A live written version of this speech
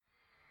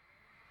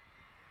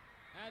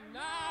And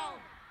now,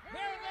 here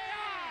they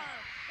are,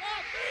 the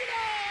Beatles!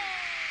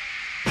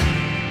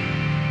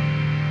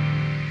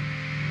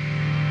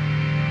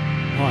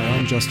 Hi,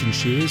 I'm Justin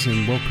Shears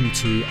and welcome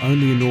to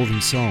Only a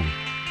Northern Song.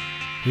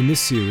 In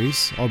this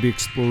series, I'll be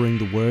exploring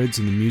the words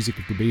and the music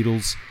of the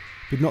Beatles,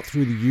 but not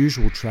through the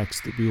usual tracks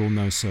that we all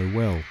know so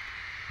well.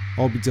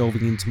 I'll be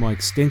delving into my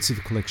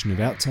extensive collection of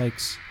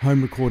outtakes,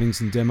 home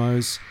recordings and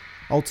demos,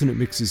 alternate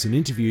mixes and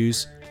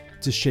interviews,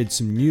 to shed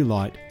some new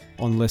light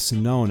on lesser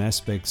known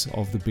aspects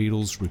of the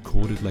Beatles'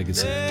 recorded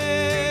legacy.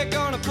 They're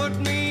gonna put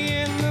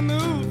me in the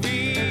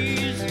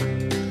movies.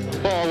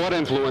 Paul, what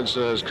influence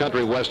does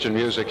country western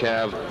music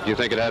have? Do you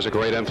think it has a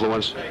great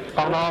influence?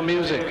 On our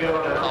music?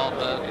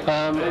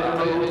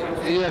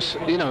 Yes,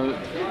 you know,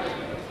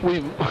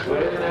 we've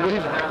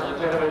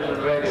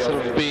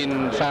sort of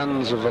been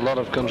fans of a lot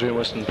of country and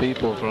western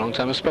people for a long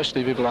time,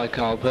 especially people like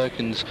Carl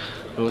Perkins,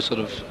 who are sort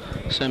of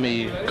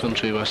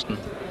semi-country western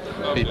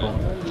people.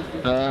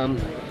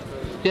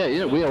 Yeah, you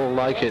know, we all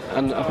like it,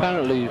 and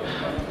apparently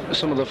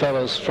some of the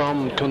fellas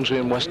from country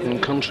and western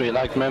country,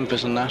 like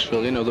Memphis and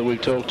Nashville, you know, that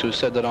we've talked to,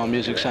 said that our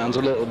music sounds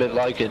a little bit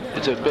like it.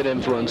 It's a bit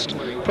influenced.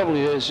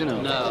 Probably is, you know.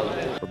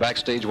 No. We're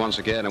backstage once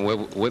again, and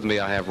with me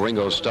I have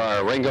Ringo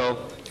Starr. Ringo,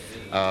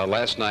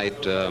 last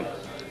night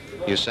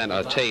you sent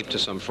a tape to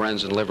some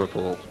friends in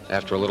Liverpool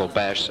after a little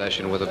bash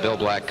session with a Bill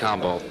Black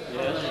combo.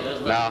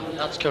 Now,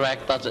 that's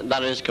correct.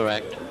 That is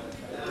correct.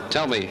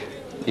 Tell me,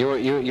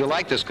 you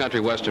like this country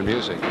western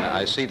music.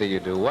 I see that you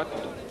do. What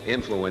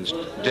influence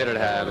did it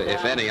have,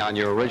 if any, on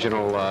your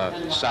original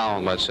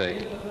sound, let's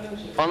say?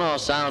 On our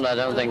sound, I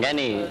don't think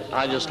any.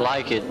 I just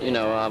like it. You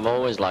know, I've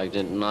always liked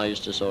it, and I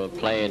used to sort of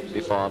play it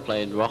before I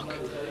played rock.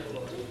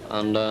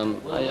 And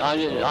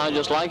I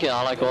just like it.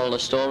 I like all the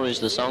stories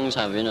the songs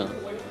have, you know.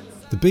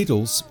 The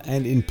Beatles,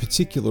 and in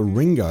particular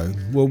Ringo,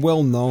 were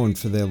well known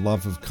for their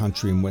love of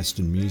country and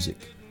western music.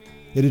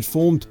 It had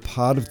formed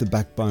part of the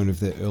backbone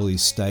of their early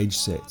stage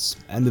sets,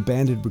 and the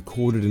band had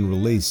recorded and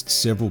released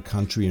several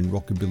country and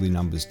rockabilly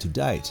numbers to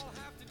date.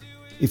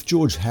 If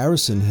George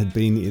Harrison had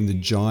been in the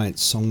giant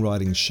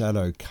songwriting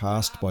shadow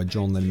cast by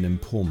John Lennon and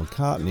Paul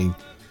McCartney,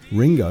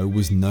 Ringo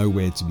was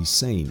nowhere to be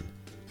seen.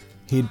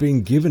 He had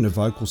been given a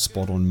vocal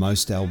spot on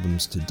most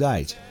albums to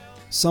date,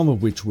 some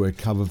of which were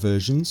cover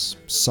versions,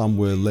 some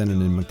were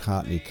Lennon and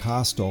McCartney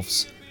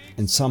cast-offs,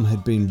 and some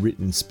had been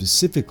written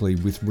specifically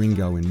with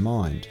Ringo in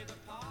mind.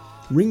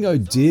 Ringo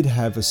did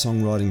have a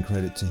songwriting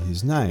credit to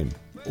his name,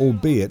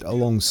 albeit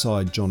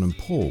alongside John and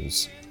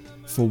Paul's,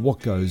 for What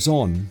Goes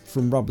On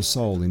from Rubber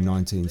Soul in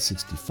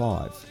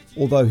 1965,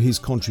 although his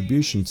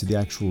contribution to the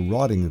actual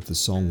writing of the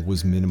song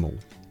was minimal.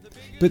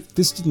 But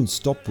this didn't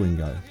stop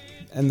Ringo,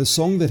 and the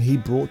song that he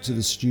brought to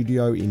the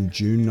studio in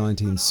June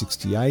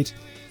 1968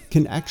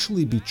 can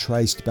actually be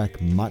traced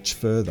back much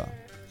further,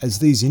 as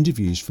these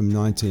interviews from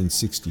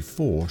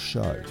 1964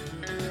 show.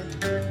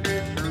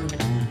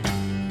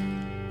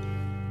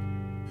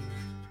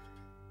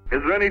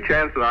 Is there any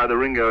chance that either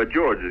Ringo or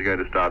George is going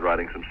to start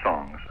writing some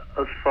songs?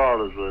 As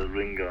far as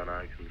Ringo and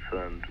I are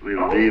concerned,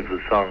 we'll leave the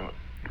song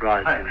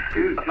writing.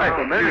 Excuse me,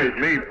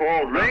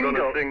 Paul's not going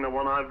to sing the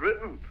one I've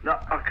written. No,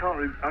 I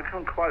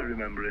can't quite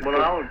remember it.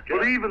 Well,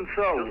 but even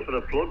so, just for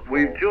the plug,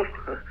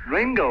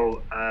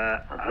 Ringo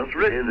has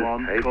written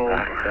one called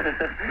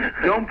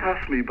 "Don't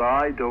Pass Me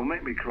By, Don't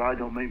Make Me Cry,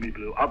 Don't Make Me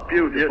Blue." A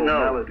beautiful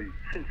melody.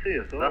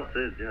 Sincere thought. That's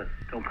it, yes.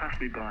 Don't Pass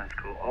Me By, it's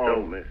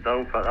called.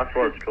 That's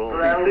what it's called.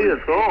 Sincere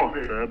thought,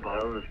 sir.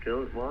 Elvis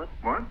killed us, what?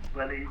 What?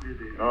 When he did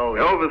it. Oh,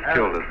 Elvis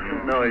killed us.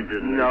 No, he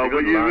didn't. No,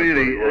 but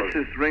this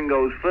is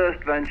Ringo's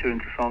first venture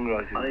into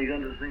songwriting. Are you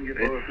going to sing it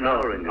for us? No,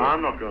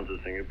 I'm not going to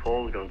sing it.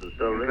 Paul's going to sing it.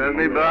 Don't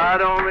make me by,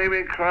 don't make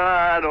me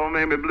cry, don't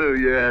make me blue.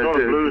 Yeah, it's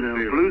not a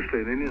blues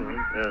feeling, you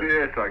know.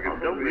 Yes, I can.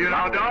 You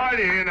know,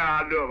 darling, you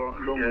know,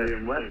 Cumberland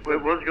and West.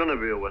 It was going to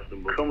be a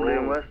western, but Cumberland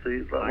and West,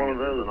 like one of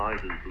those. The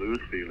nicest blues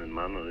feeling,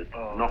 man, and it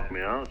knocked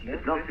me out.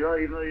 It knocked you out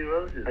even though you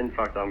wrote it? In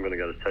fact, I'm going to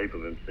get a tape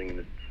of him singing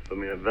it for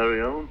me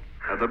very own.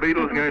 Are the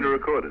Beatles going to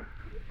record it?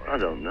 I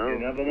don't know. You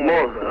never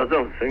know. I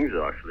don't think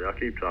so, actually. I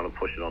keep trying to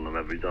push it on them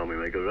every time we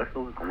make a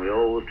record. And we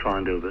always try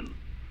and do it.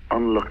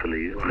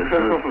 Unluckily,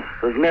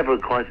 there's never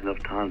quite enough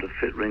time to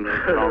fit Ringo's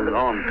song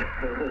on.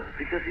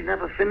 Because he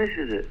never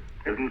finishes it.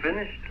 Isn't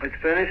finished? It's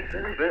finished.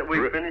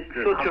 We finished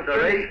it. Such a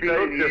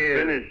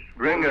finish.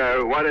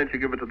 Ringo, why don't you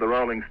give it to the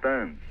Rolling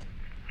Stones?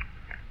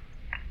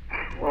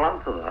 Well,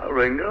 answer that,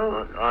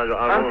 Ringo.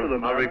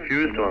 I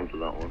refuse to answer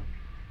that one.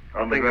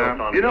 I think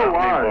you know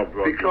why?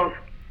 Because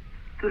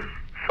this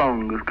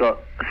song has got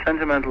a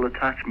sentimental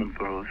attachment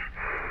for us.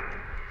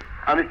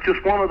 And it's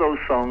just one of those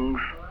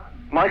songs,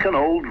 like an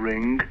old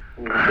ring,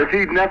 that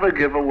he'd never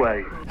give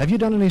away. Have you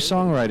done any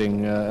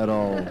songwriting at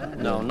all?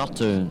 No, not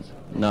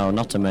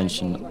to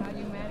mention.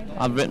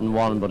 I've written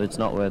one, but it's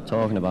not worth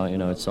talking about, you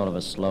know, it's sort of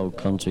a slow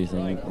country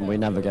thing, and we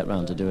never get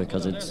round to do it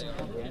because it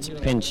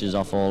pinches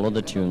off all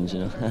other tunes, you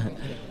know.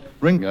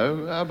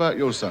 Ringo, how about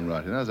your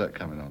songwriting? How's that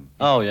coming on?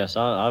 Oh, yes,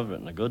 I've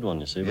written a good one,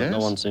 you see, but yes? No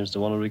one seems to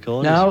want to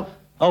record it. Now,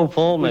 oh,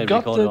 Paul may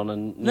record it on a...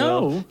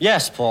 No.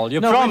 Yes, Paul, you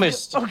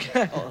promised.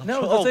 Okay.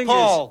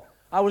 Paul,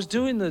 I was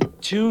doing the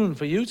tune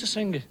for you to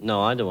sing it.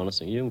 No, I don't want to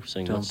sing. You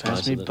sing. Don't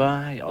pass me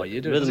by. Oh, you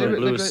do. Rhythm and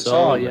blues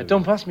song. Oh, yeah.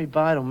 Don't pass me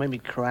by. Don't make me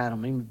cry.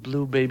 Don't make me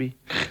blue, baby.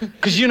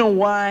 Because you know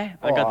why?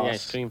 I got the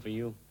ice cream for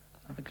you.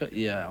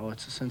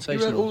 It's a sensation.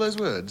 You wrote all those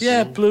words?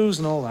 Yeah, blues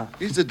and all that.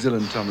 He's the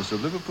Dylan Thomas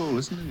of Liverpool,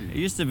 isn't he? It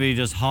used to be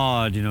just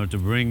hard, you know, to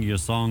bring your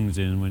songs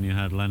in when you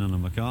had Lennon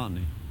and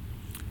McCartney.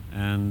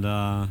 And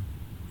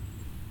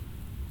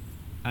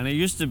it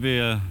used to be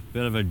a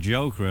bit of a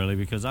joke, really,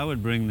 because I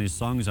would bring these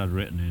songs I'd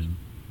written in,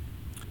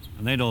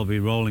 and they'd all be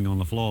rolling on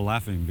the floor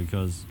laughing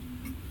because,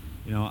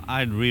 you know,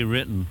 I'd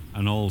rewritten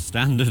an old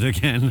standard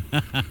again.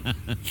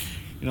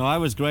 You know, I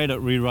was great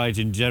at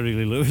rewriting Jerry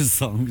Lee Lewis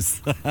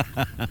songs. I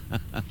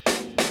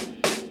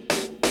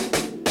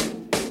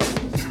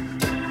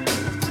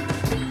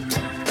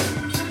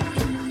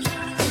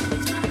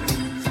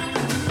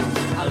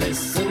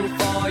listen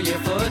for your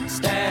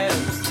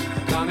footsteps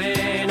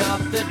coming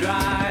up the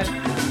drive.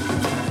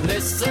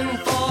 Listen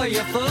for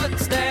your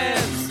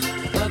footsteps,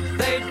 but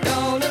they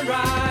don't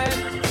arrive.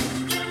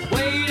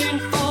 Waiting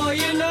for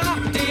you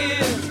knock,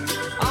 dear,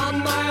 on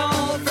my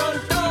old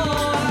front door.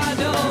 I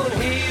don't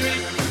hear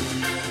it.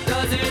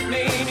 Does it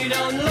mean you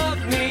don't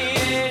love me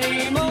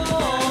anymore?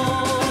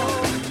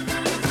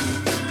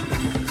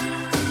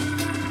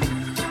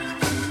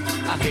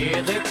 I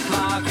hear the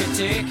clock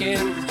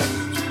a-ticking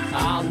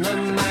on the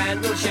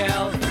mantel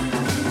shelf.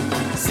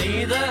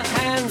 See the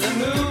hands are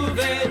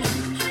moving,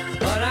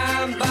 but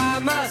I'm by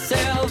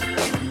myself.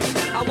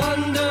 I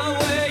wonder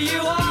where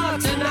you are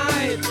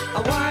tonight,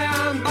 or why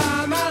I'm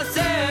by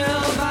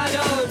myself. I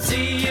don't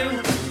see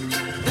you.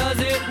 Does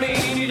it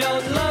mean you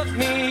don't love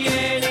me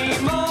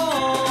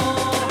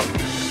anymore?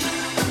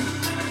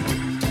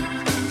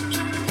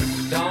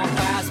 Don't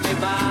pass me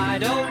by,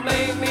 don't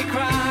make me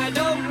cry,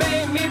 don't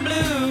make me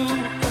blue.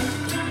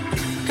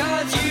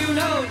 'Cause you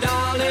know,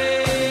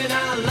 darling,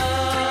 I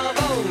love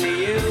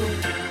only you.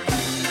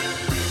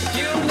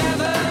 You'll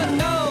never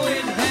know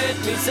it hurt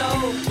me so.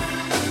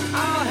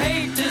 I'll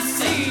hate to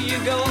see you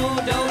go,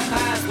 don't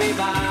pass me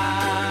by.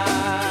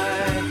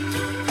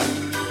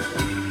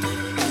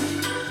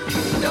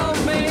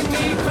 Don't make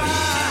me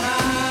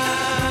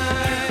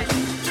cry.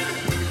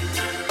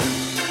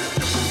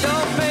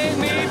 Don't make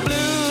me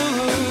blue.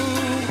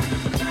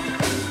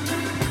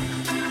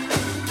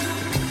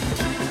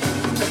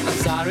 I'm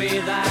sorry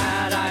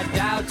that I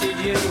doubted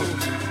you.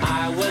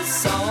 I was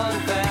so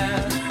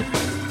unfair.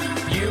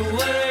 You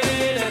were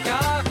in a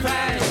car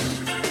crash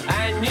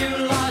and you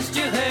lost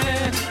your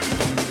hair.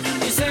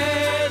 You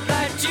said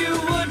that you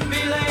would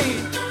be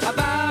late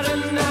about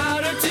an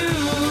hour or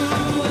two.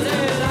 I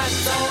said,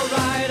 that's all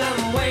right,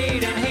 I'm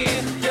waiting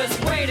here,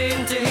 just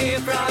waiting to hear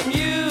from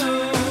you.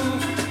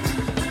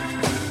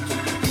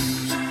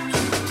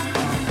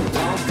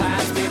 Don't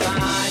pass me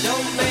by,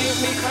 don't make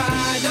me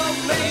cry,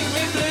 don't make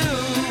me blue.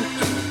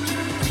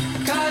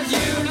 'Cause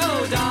you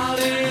know,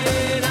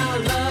 darling, I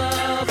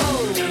love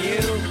only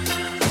you.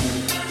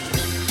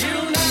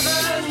 You'll never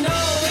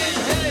know it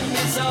hurt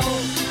me so.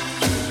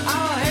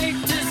 I'll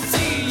hate to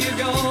see you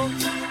go.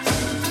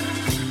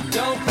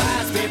 Don't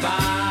pass me by.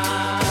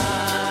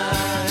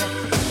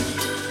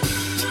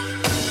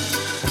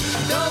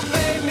 Don't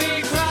make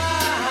me cry.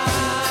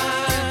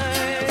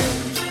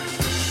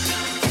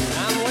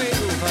 I'm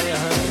waiting for you,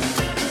 honey.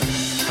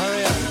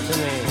 Hurry up to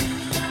me.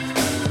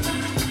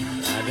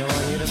 I don't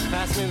want you to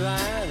pass me by. I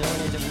don't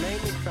want you to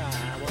make me cry. I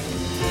want you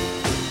to...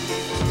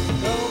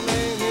 Don't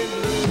make me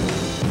blue.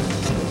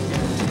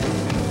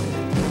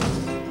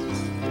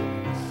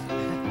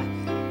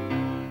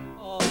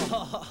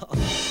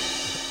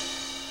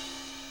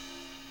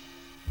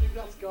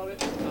 Got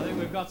it. I think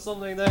we've got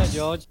something there,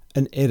 George.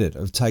 An edit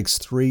of takes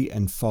 3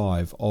 and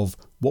 5 of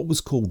what was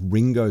called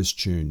Ringo's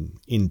tune,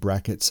 in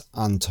brackets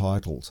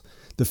Untitled,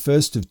 the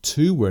first of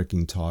 2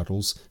 working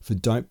titles for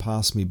Don't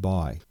Pass Me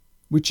By,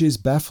 which is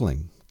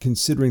baffling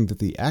considering that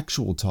the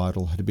actual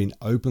title had been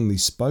openly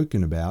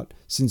spoken about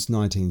since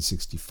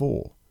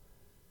 1964.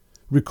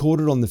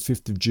 Recorded on the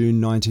 5th of June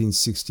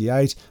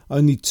 1968,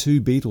 only 2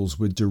 Beatles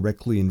were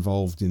directly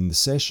involved in the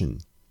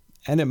session.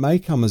 And it may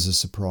come as a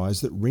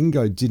surprise that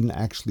Ringo didn't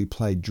actually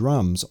play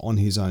drums on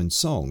his own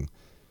song,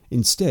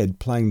 instead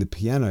playing the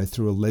piano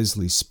through a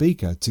Leslie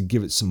speaker to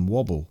give it some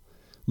wobble,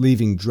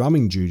 leaving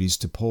drumming duties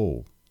to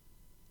Paul.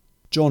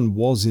 John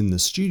was in the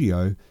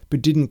studio,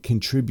 but didn't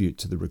contribute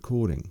to the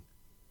recording.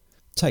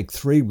 Take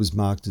 3 was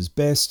marked as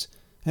best,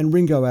 and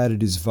Ringo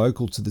added his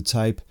vocal to the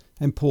tape,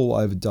 and Paul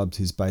overdubbed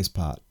his bass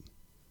part.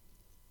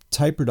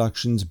 Tape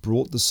Productions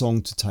brought the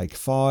song to take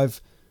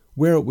 5,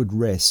 where it would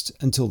rest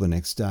until the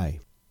next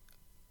day.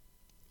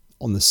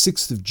 On the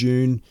 6th of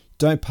June,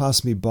 Don't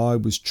Pass Me By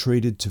was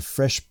treated to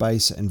fresh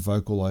bass and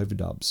vocal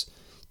overdubs,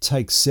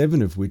 take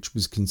 7 of which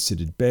was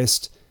considered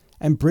best,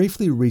 and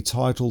briefly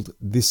retitled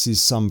This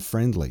Is Some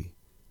Friendly.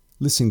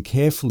 Listen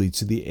carefully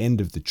to the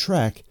end of the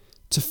track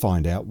to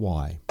find out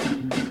why.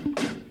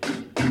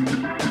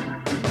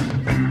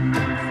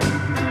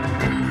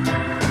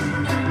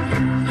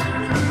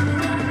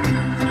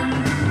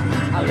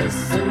 I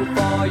listen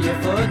for your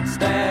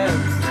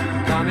footsteps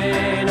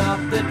coming up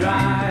the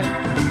drive.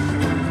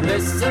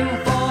 listen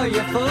for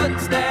your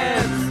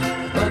footsteps,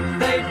 but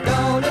they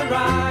don't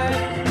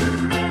arrive.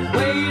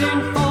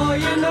 Waiting for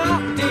your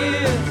knock,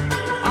 dear,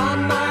 on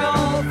my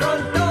old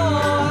front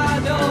door. I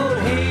don't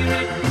hear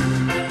it.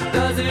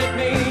 Does it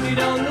mean you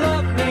don't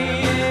love me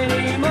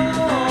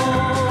anymore?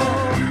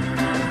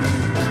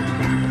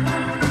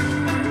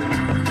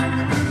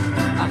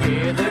 I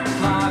hear the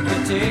clock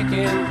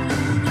a-ticking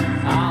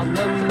on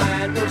the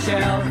mantel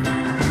shelf.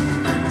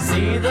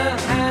 See the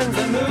hands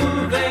are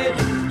moving,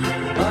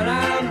 but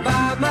I'm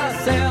by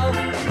myself.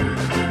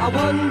 I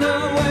wonder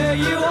where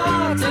you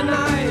are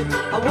tonight,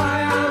 or why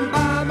I'm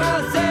by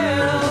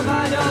myself.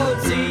 I don't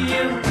see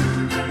you.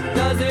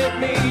 Does it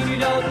mean you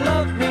don't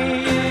love me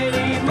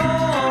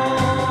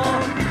anymore?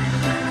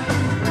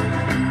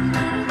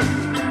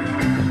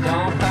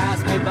 Don't pass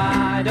me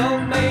by,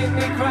 don't make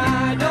me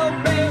cry, don't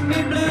make me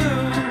blue.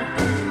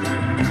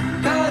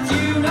 'Cause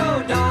you know,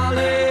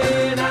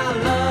 darling, I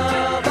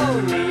love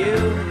only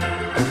you.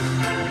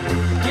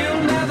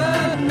 You'll never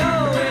know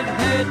it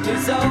hurt me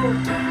so.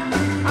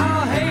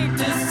 I'll hate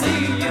to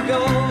see you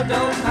go,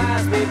 don't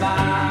pass me by.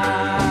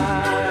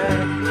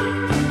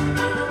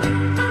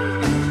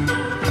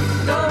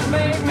 Don't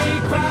make me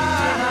cry.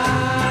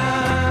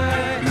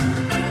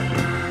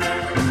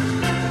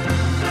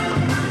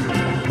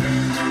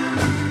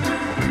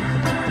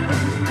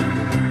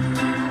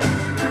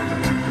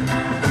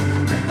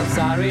 I'm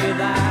sorry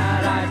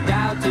that I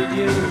doubted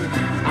you,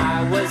 I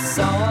was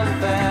so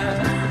unfair.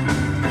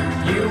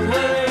 You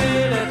were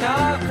in a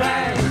car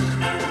crash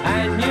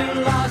and you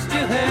lost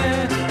your hair.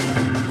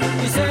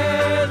 You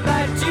said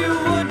that you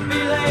would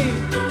be late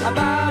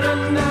about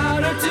an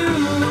hour or two.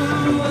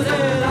 I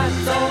said,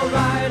 that's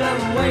alright,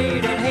 I'm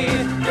waiting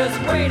here, just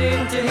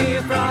waiting to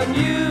hear from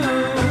you.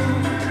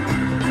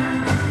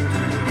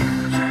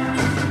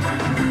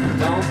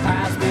 Don't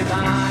pass me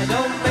by,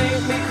 don't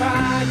make me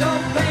cry,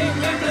 don't make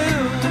me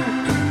blue.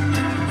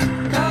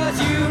 'Cause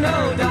you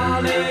know,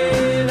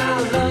 darling, I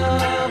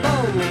love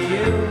only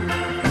you.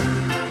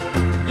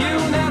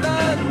 You'll never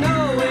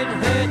know it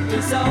hurt me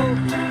so.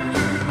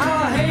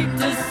 I'll hate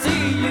to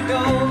see you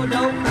go,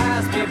 don't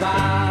pass me by.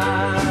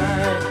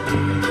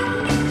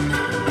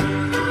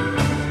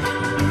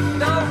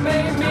 Don't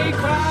make me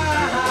cry.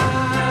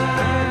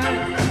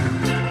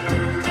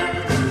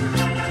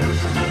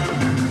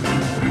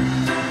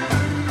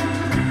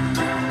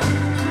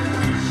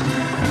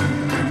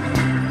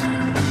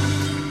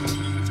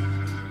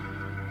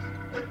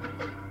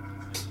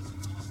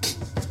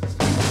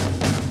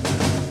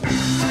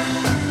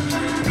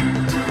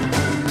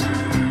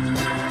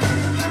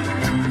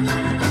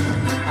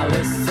 I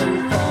listen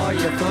for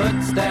your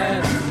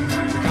footsteps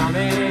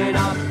coming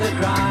up the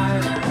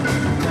drive.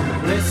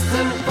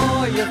 Listen for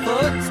your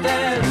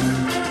footsteps,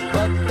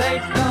 but they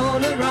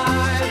don't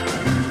arrive.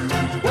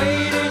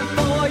 Waiting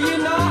for you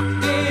knock,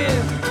 dear,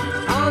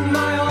 on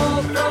my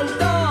old front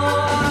door.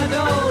 I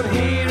don't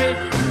hear it.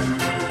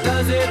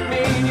 Does it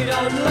mean you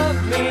don't love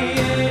me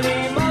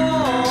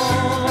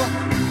anymore?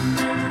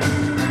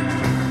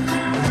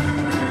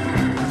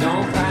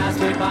 Don't pass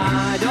me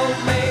by, don't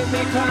make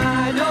me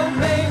cry, don't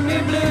make me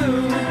blue.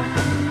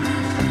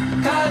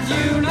 'Cause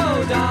you know,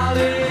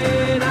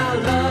 darling, I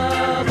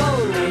love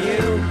only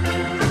you.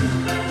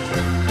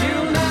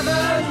 You'll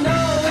never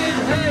know it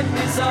hurt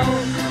me so.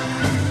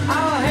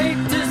 I'll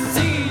hate to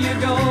see you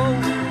go.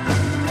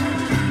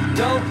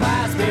 Don't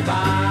pass me by.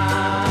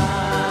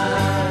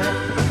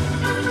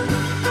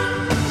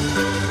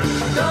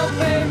 Don't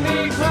make me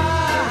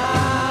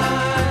cry.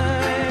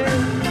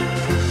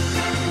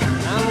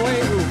 I'm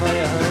waiting for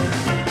you, honey.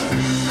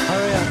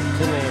 Hurry up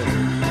to me.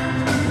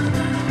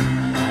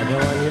 I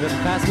don't want you to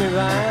pass me by.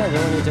 I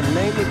don't want you to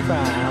make me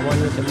cry. I want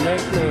you to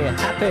make me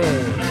happy,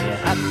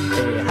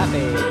 happy,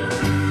 happy.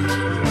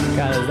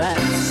 'Cause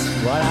that's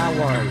what I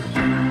want.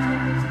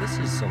 This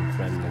is some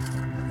friendly.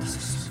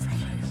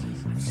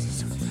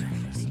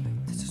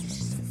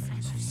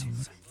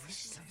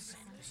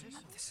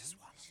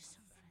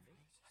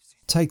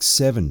 Take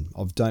 7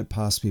 of Don't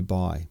Pass Me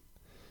By.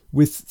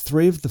 With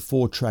 3 of the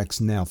 4 tracks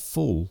now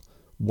full,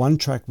 1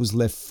 track was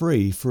left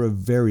free for a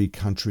very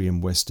country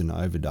and western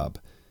overdub.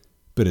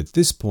 But at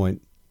this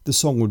point, the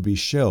song would be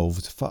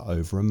shelved for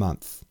over a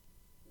month.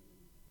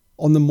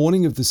 On the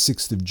morning of the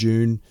 6th of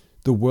June,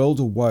 the world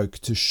awoke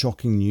to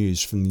shocking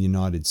news from the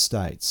United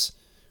States,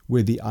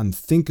 where the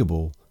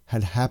unthinkable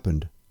had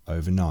happened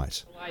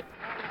overnight.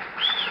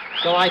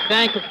 So I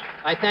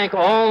thank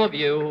all of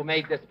you who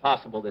made this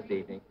possible this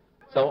evening.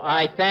 So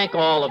I thank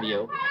all of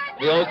you,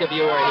 those of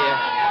you who are here.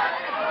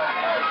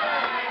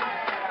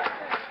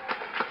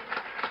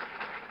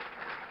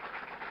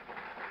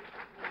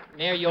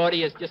 Mayor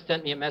Yorty has just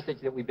sent me a message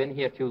that we've been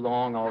here too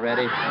long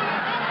already.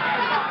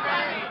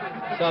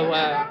 So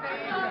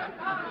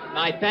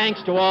my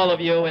thanks to all of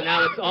you, and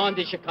now it's on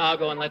to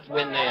Chicago, and let's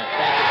win there.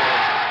 Thank you very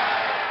much.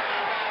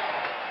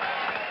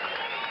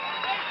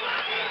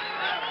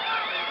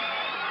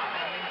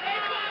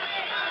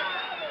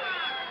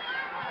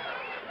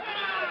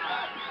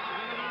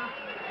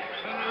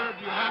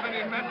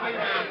 Mentally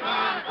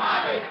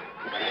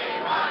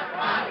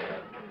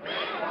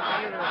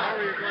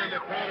going to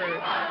counter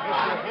Mr.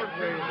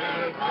 Humphreys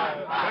as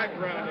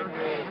backgrounding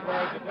as far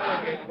as the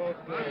delegate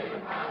votes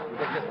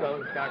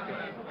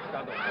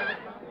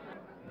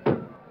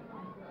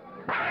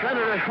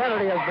Senator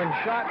Kennedy has been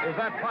shot. Is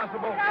that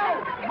possible? Is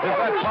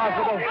that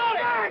possible?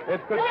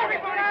 It could. Is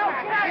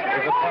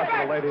it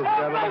possible, ladies and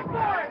gentlemen?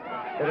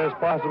 It is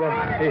possible.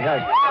 He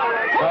has.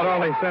 Not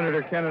only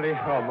Senator Kennedy.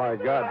 Oh, my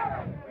God.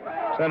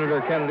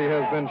 Senator Kennedy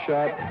has been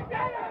shot.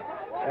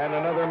 And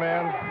another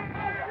man,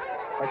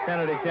 a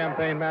Kennedy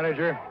campaign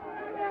manager,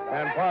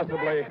 and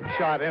possibly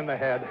shot in the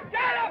head.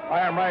 I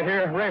am right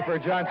here.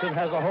 Rayford Johnson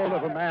has a hold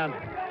of a man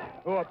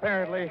who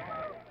apparently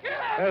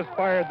has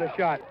fired the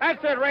shot.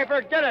 That's it,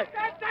 Rayford. Get it.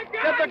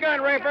 Get the gun,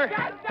 Rayford.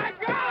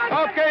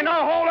 Okay,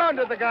 now hold on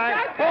to the guy.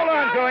 Hold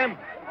on to him.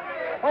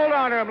 Hold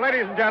on to him,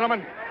 ladies and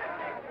gentlemen.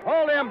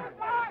 Hold him.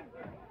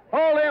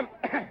 Hold him.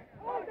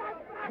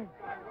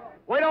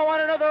 We don't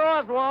want another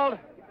Oswald.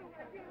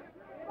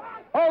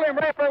 Hold him,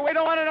 Rayford. We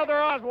don't want another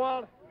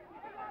Oswald.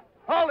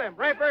 Hold him,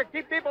 Rayford.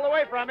 Keep people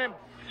away from him.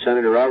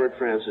 Senator Robert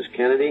Francis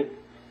Kennedy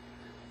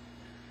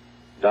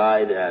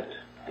died at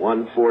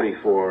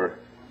 1:44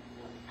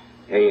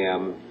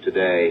 a.m.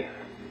 today,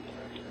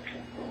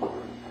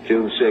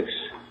 June 6,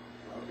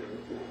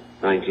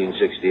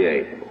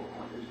 1968.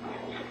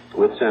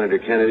 With Senator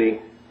Kennedy,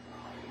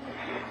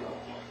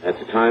 at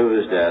the time of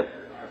his death,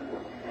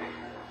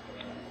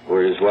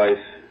 were his wife,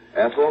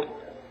 Ethel,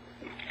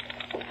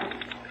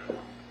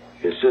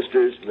 his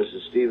sisters,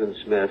 Mrs. Stephen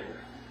Smith,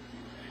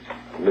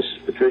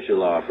 Mrs. Patricia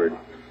Lawford,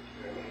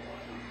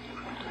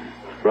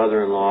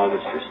 brother-in-law,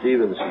 Mr.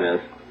 Stephen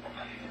Smith,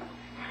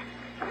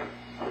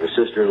 his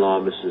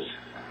sister-in-law, Mrs.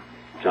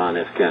 John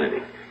F.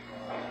 Kennedy.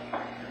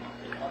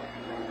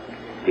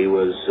 He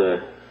was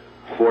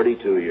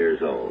 42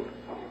 years old.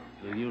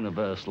 The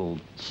universal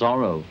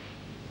sorrow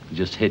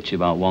just hits you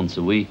about once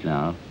a week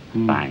now,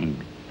 bang.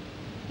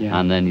 Yeah.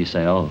 And then you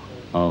say, oh,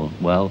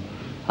 well,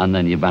 and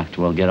then you're back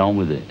to, well, get on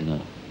with it,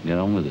 get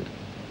on with it.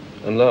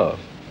 And laugh.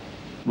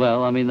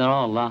 Well, I mean, there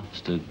are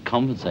laughs to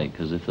compensate,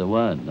 because if there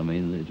weren't, I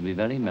mean, it'd be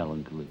very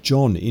melancholy.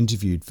 John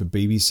interviewed for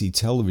BBC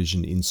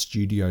Television in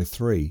Studio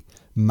 3,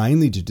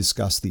 mainly to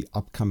discuss the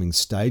upcoming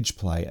stage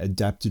play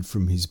adapted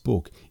from his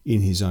book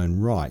In His Own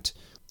Right,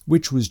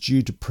 which was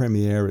due to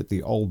premiere at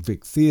the Old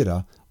Vic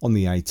Theatre on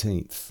the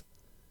 18th.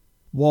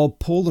 While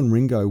Paul and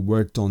Ringo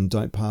worked on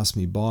Don't Pass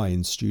Me By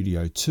in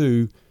Studio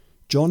 2,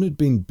 John had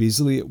been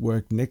busily at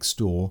work next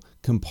door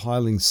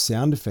compiling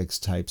sound effects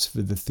tapes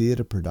for the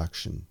theatre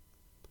production.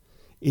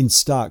 In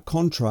stark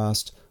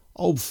contrast,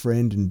 old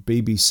friend and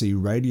BBC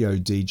radio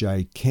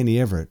DJ Kenny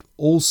Everett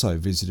also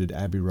visited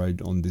Abbey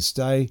Road on this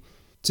day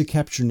to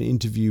capture an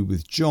interview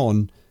with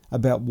John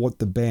about what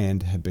the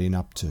band had been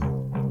up to.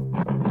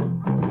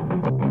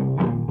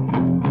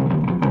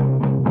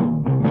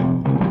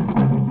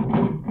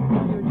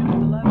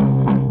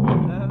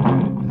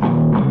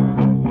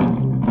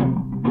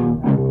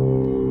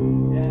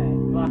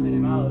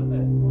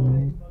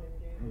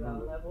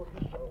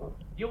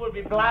 You will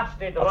be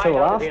blasted right out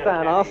I'll of here.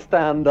 I'll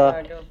stand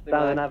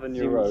down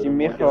Avenue Road. So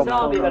we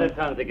better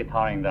turn the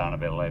guitaring down a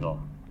bit later.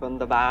 From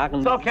the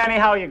wagen. So, Kenny,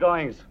 how are you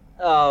going?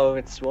 Oh,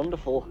 it's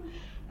wonderful.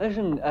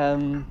 Listen,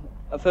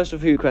 first a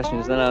few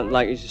questions, then I'd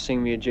like you to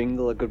sing me a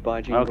jingle, a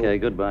goodbye jingle. Okay,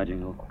 goodbye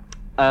jingle.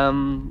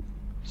 Oh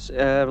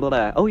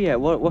yeah,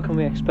 what can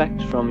we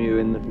expect from you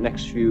in the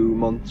next few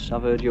months?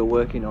 I've heard you're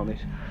working on it.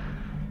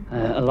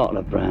 A lot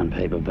of brown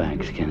paper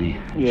bags, Kenny,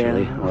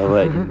 actually. Yeah. We're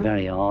working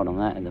very hard on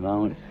that at the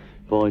moment,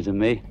 boys and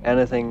me.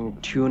 Anything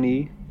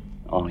tuney?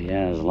 Oh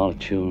yeah, there's a lot of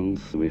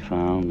tunes that we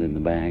found in the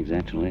bags,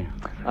 actually.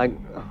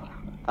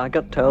 I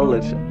got told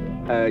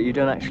that you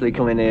don't actually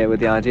come in here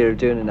with the idea of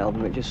doing an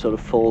album, it just sort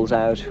of falls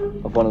out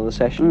of one of the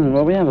sessions.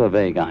 Well, we have a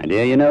vague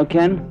idea, you know,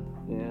 Ken?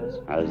 Yes.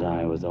 As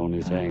I was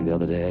only saying the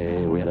other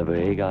day, we had a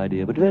vague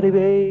idea, but very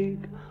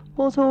vague.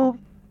 Also,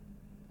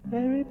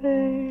 very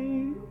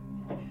vague.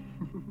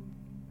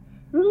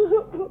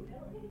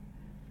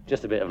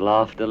 Just a bit of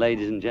laughter,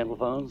 ladies and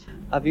gentlephones.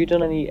 Have you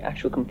done any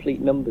actual complete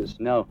numbers?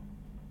 No.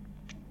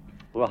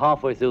 We're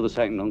halfway through the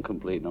second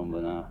incomplete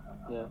number now.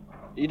 Yeah.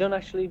 You don't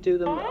actually do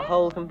them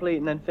whole complete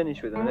and then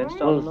finish with them and then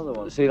start another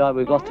one? See, like,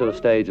 we've got to a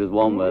stage with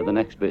one where the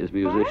next bit is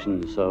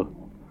musicians, so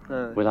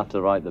we'll have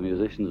to write the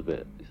musicians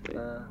bit, you see.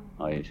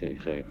 Oh, you see.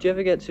 Do you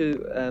ever get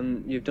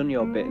to, you've done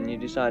your bit and you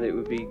decide it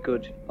would be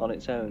good on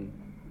its own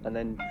and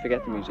then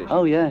forget the musician?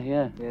 Oh, yeah.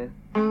 Yeah.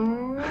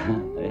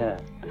 Yeah.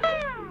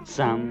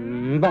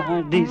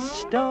 Somebody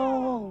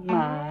stole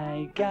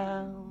my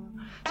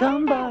gown.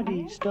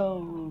 Somebody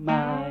stole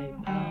my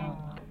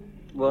power.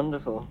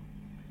 Wonderful.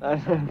 Yeah.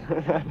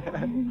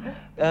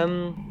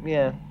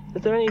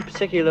 Is there any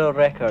particular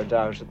record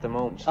out at the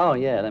moment? Oh,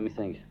 yeah, let me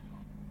think.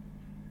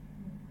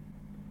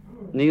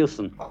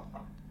 Nielsen.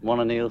 One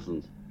of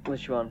Nielsen's.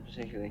 Which one,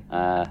 particularly?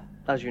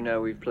 As you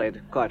know, we've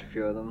played quite a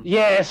few of them.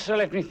 Yes, so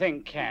let me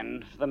think,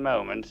 Ken, for the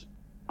moment.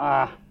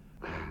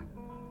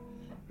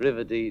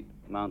 River Deep,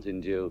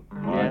 Mountain Dew.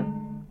 Yeah.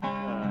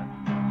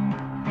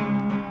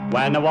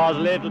 When I was a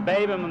little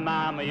baby, my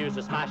mama used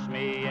to smash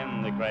me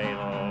in the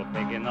cradle,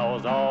 picking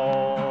those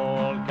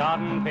old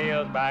cotton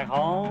fields back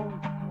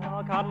home.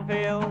 Oh, cotton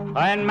fields.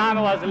 When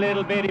mama was a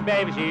little bitty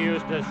baby, she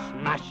used to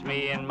smash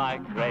me in my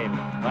cradle.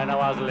 When I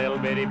was a little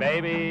bitty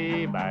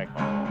baby back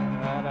home.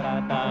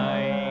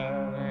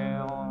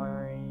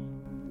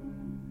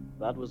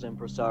 That was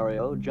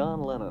impresario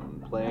John Lennon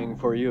playing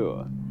for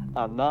you.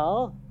 And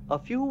now, a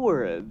few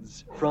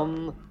words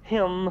from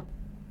him.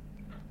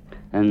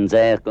 And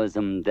there goes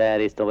some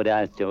daddy story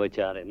I show each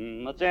other.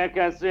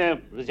 Cerca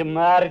sempre,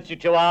 chamare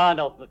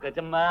Ciuciano, perché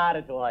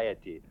chamare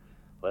Toyati.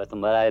 Well,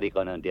 somebody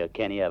gonna do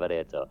Kenny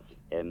Everetto,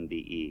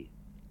 MBE.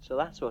 So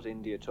that's what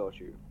India taught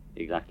you?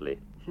 Exactly.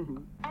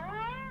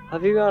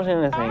 Have you got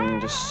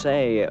anything to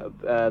say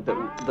that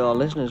our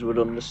listeners would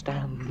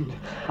understand?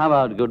 How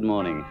about good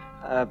morning?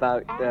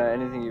 About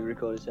anything you've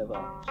recorded so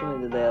far?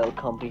 Something that they'll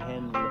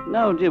comprehend?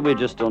 No, dear, we've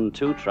just done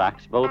 2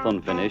 tracks, both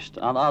unfinished.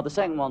 And the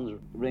second one's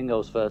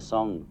Ringo's first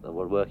song that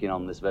we're working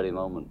on this very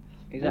moment.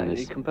 Exactly.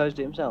 He composed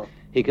it himself?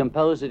 He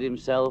composed it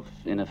himself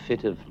in a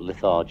fit of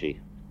lethargy.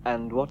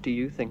 And what do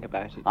you think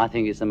about it? I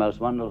think it's the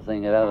most wonderful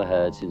thing I've ever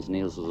heard since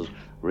Nielsen's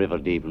River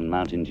Deep and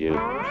Mountain Dew.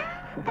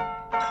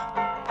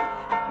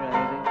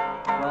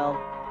 Well,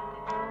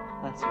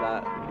 that's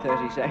about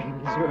 30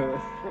 seconds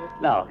worth.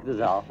 No, there's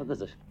an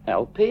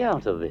LP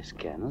out of this,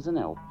 Ken. There's an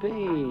LP.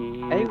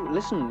 Hey,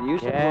 listen, you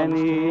said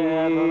Kenny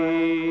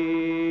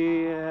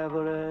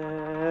Everett.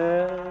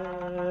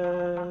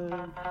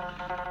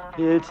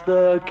 It's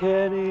the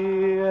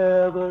Kenny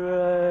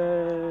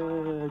Everett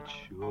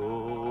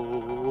Show.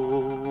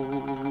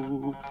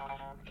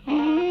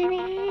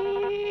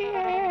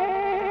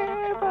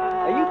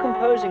 Are you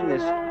composing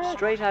this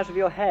straight out of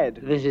your head?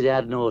 This is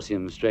ad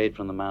nauseum, straight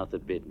from the mouth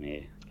that bit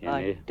me.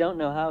 I don't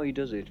know how he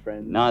does it,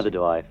 friends. Neither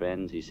do I,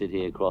 friends. You sit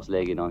here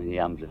cross-legged on the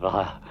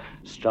amplifier,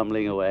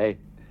 strummling away.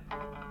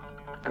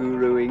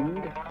 Guruing.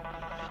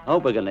 I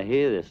hope we're going to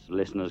hear this,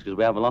 listeners, because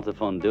we have a lot of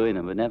fun doing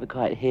them, but never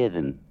quite hear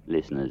them,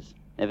 listeners.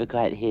 Never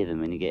quite hear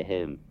them when you get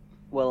home.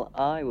 Well,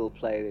 I will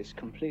play this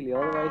completely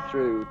all the way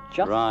through,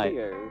 just for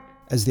you.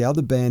 As the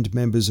other band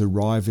members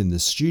arrive in the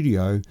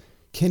studio,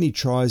 Kenny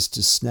tries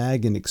to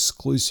snag an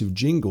exclusive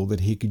jingle that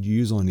he could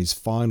use on his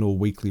final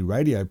weekly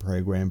radio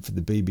program for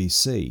the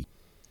BBC.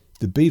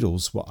 The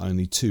Beatles were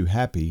only too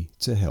happy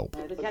to help.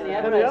 The Kenny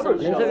Everett Show.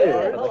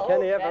 The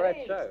Kenny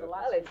Everett Show.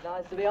 Well, it's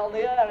nice to be on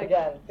the air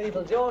again.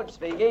 Beatles George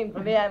speaking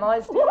from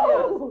EMI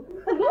Studios.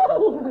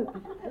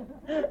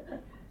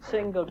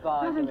 Sing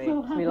goodbye to me.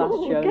 It's my last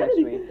show next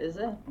week. Is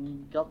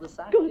it? Got the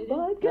sack?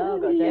 Goodbye,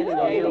 Kenny.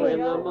 See you in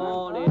the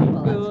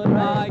morning.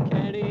 Goodbye,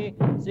 Kenny.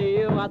 See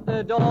you at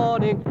the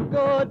dawning.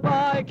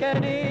 Goodbye,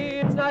 Kenny.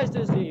 It's nice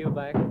to see you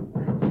back.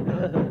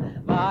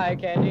 Bye,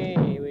 Kenny.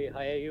 We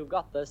hear you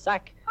got the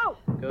sack.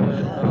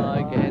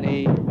 Goodbye,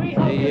 Kenny.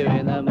 See you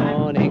in the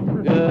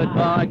morning.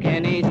 Goodbye,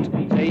 Kenny.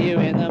 See you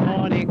in the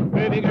morning.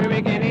 Groovy,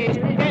 groovy, Kenny.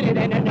 Kenny,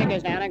 then the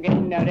niggas down and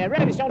getting down there.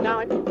 Ready, so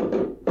now.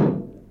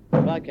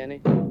 Goodbye, Kenny.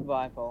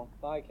 Goodbye, Paul.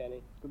 Bye,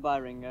 Kenny. Goodbye,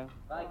 Ringo.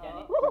 Bye,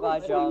 Kenny. Goodbye,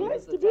 John.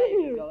 Nice to be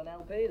here. Got an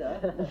LP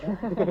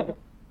there.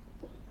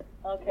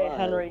 Okay,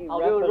 Henry. I'll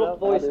do a rough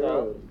voice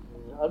now.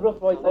 A rough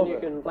voice, then you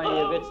can play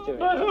your bits to it.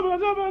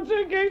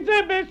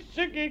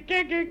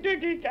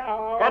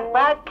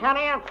 Goodbye,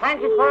 Kenny, and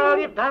thank you for all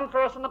you've done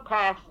for us in the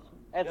past.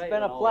 It's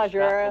been a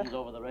pleasure.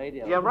 Over the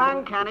radio. You're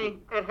wrong, Kenny.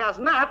 It has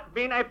not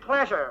been a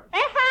pleasure.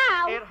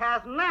 It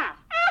has not.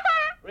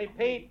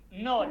 Repeat,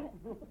 none.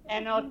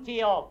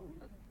 N-O-T-O.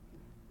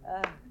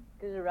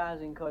 Gives a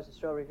rousing chorus of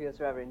Strawberry Fields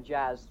Forever in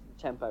jazz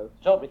tempo.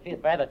 Strawberry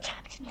Fields Forever.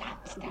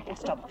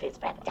 Strawberry Fields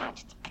Forever.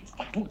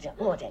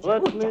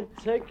 Let me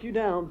take you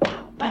down,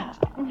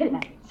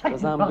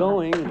 cause I'm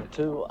going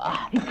to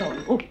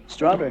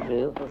Strawberry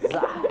Fields.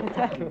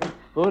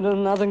 Oh,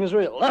 nothing is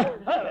real.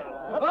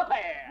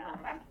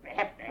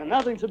 And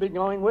nothing to be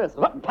going with.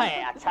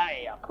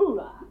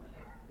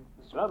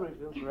 Strawberry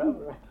Fields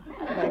Forever.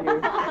 Thank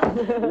you.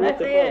 Let's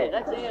hear it,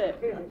 let's hear it.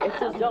 It's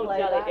just don't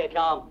tell it you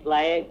can't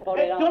play it. Put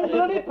it on. Don't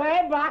bloody play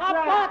it back.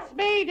 What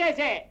speed is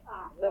it?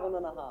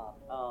 7.5.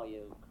 Oh,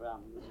 you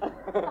crumbs.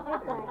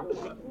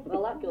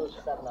 Well, that goes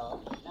to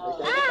 7.5. No,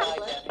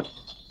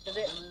 is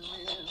it?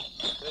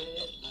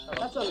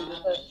 That's only the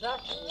first track.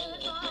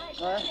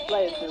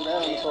 Play it through there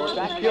on the 4th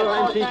track. Pure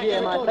MTG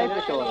in my tape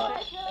recorder.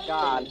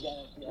 God.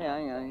 Yeah,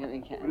 hang on. No,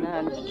 bring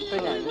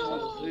that.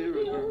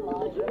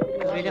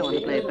 We don't want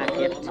to play it back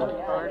yet.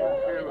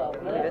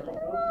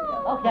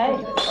 Okay.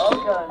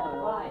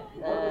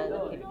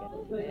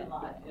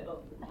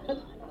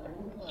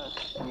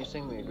 Can you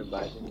sing me a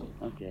goodbye jingle?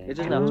 Okay. It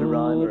doesn't have to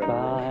rhyme.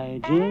 Goodbye,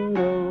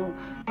 jingle.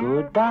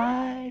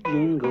 Goodbye,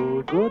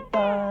 jingle.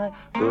 Goodbye.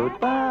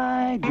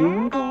 Goodbye,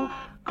 jingle.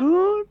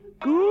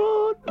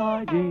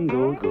 Goodbye,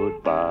 jingle.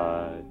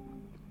 Goodbye.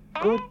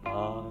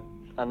 Goodbye.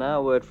 And now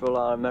a word for all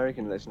our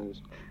American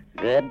listeners.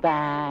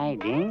 Goodbye,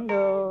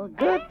 jingle.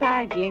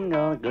 Goodbye,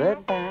 jingle.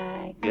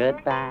 Goodbye.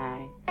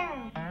 Goodbye.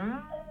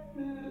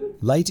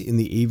 Late in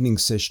the evening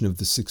session of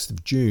the 6th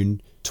of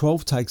June,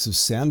 12 takes of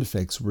sound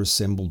effects were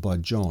assembled by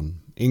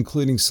John,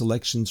 including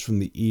selections from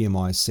the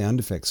EMI sound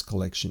effects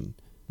collection,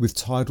 with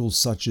titles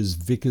such as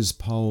Vickers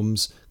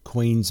Poems,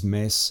 Queen's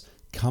Mess,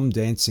 Come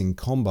Dancing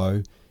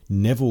Combo,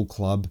 Neville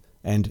Club,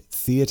 and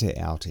Theatre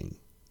Outing.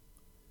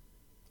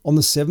 On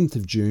the 7th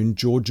of June,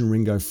 George and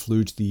Ringo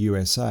flew to the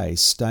USA,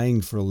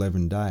 staying for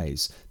 11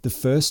 days, the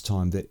first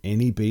time that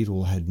any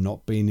Beatle had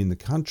not been in the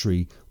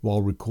country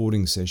while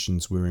recording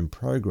sessions were in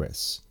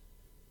progress.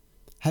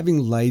 Having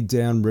laid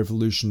down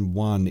Revolution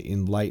 1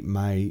 in late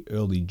May,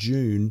 early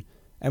June,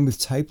 and with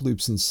tape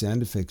loops and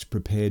sound effects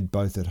prepared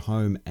both at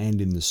home and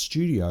in the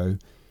studio,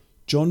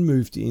 John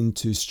moved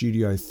into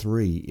Studio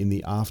 3 in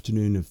the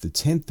afternoon of the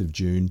 10th of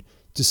June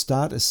to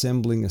start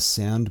assembling a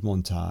sound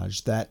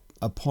montage that,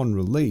 upon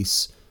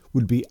release,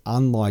 would be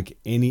unlike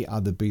any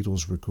other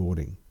Beatles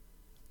recording.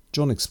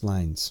 John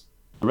explains.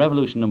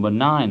 Revolution number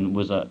 9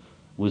 was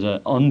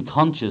an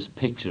unconscious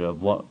picture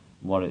of what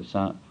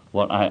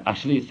I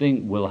actually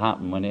think will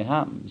happen when it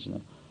happens. You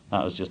know,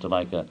 that was just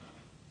like a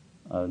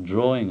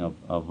drawing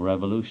of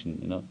Revolution.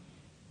 You know,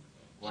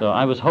 so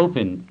I was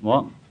hoping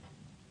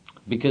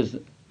because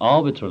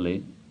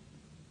arbitrarily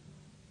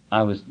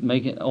I was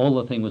making all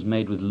the thing was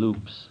made with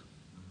loops.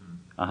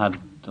 I had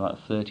about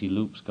 30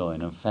 loops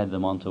going and fed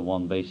them onto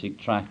one basic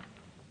track.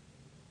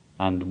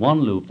 And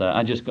one loop there,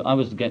 I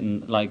was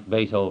getting like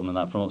Beethoven and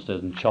that from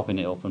upstairs and chopping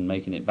it up and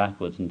making it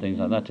backwards and things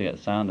like that to get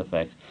sound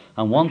effects.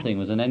 And one thing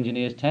was an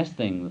engineer's test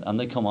thing, and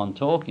they come on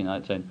talking.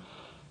 I'd say,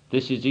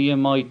 "This is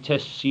EMI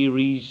test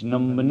series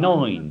number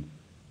 9,"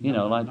 you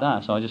know, like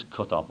that. So I just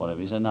cut off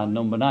whatever he said. Now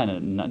number 9,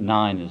 and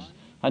 9 is,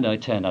 I know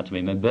it turned out to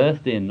be my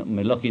birthday and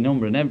my lucky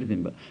number and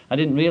everything, but I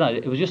didn't realise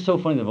it. It was just so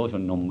funny the voice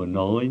went number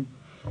 9.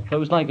 So it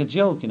was like a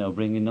joke, you know,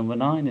 bringing number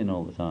 9 in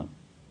all the time.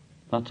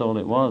 That's all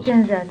it was.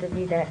 Turns out to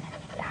be the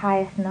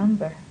highest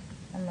number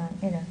among,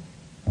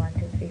 1, 2,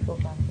 3, 4,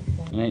 5, 6,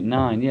 7, 8,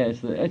 9, yeah.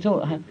 It's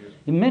all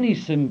many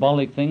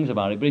symbolic things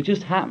about it, but it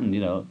just happened,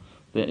 you know,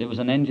 that it was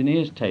an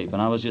engineer's tape,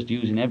 and I was just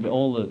using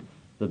all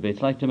the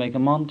bits, like to make a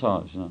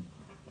montage, you know.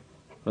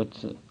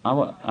 But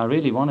I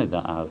really wanted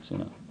that out, you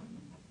know.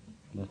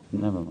 But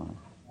never mind.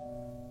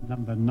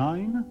 Number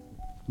 9,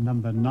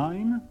 number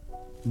 9,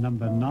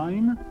 number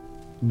 9,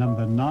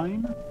 number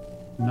 9,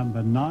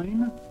 number 9,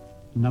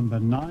 number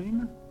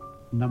 9,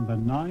 number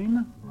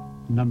 9,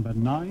 number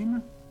 9,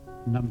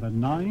 number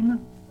 9,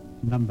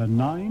 number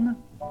 9,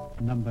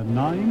 number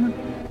 9,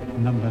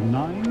 number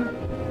 9,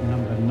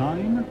 number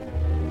 9,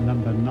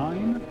 number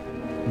 9,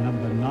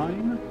 number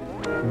 9,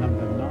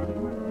 number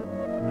 9.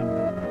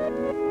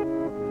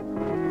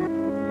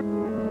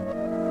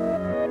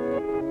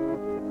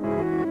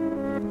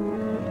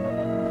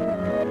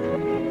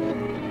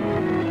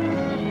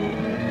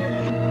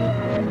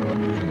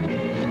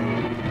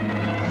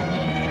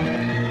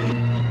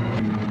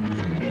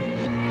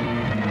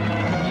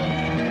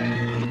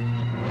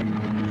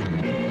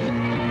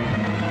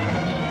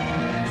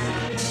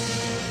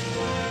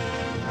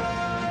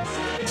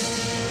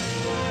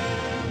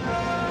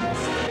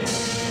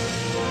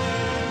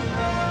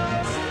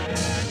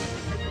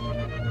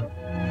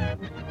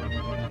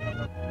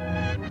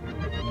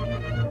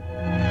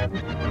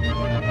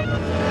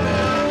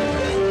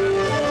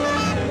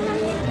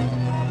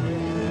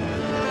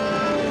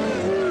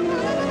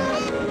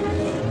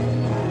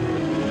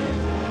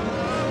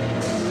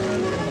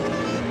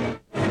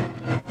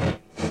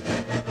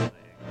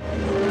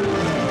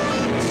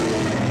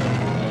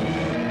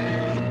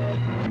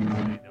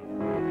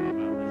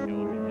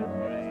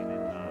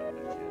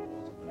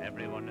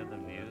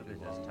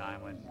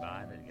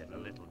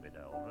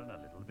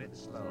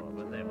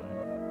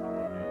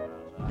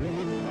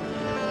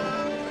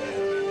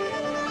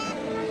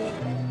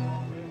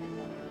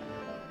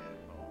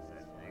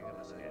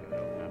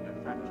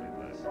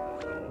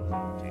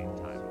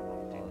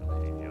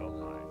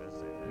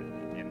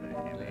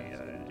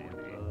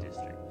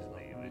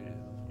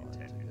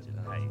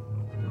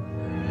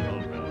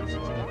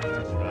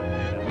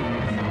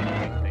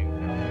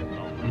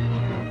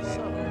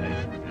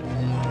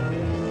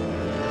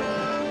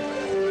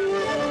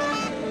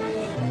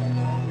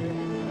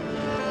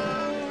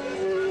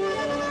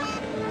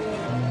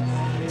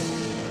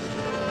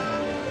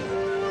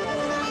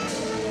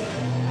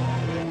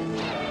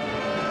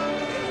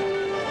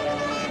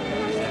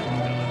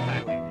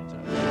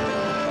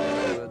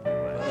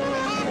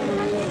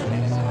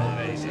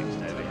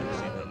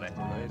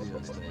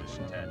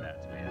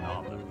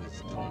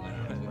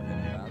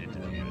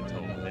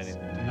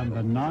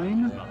 Number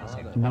 9,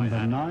 number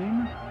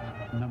 9,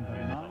 number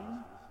 9.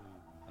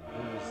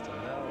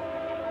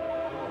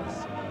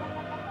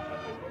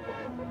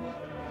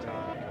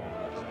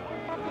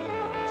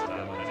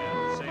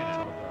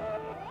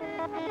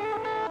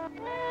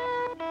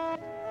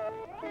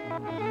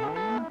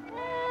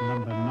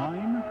 Number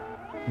 9,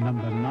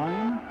 number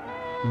 9,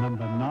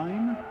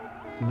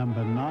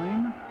 number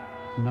 9,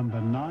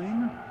 number 9, number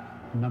 9,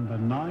 number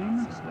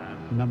 9,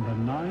 number 9, number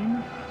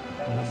 9.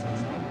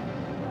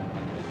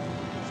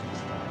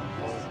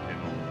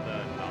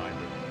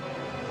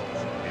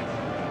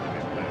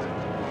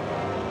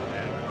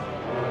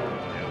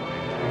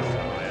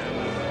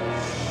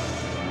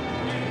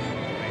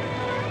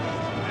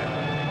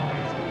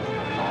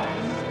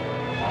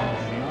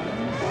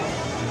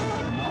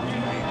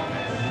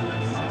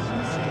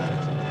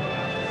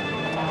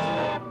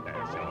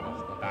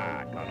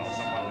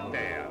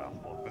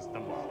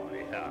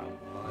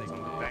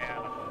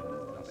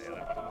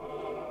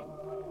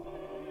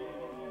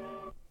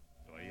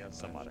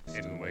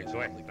 in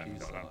Wickliff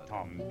and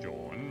Tom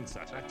Jones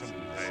at Atom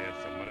Day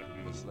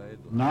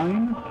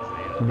 9,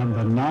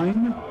 number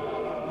 9.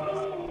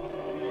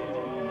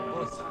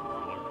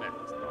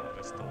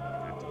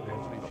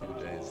 Every few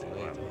days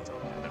later,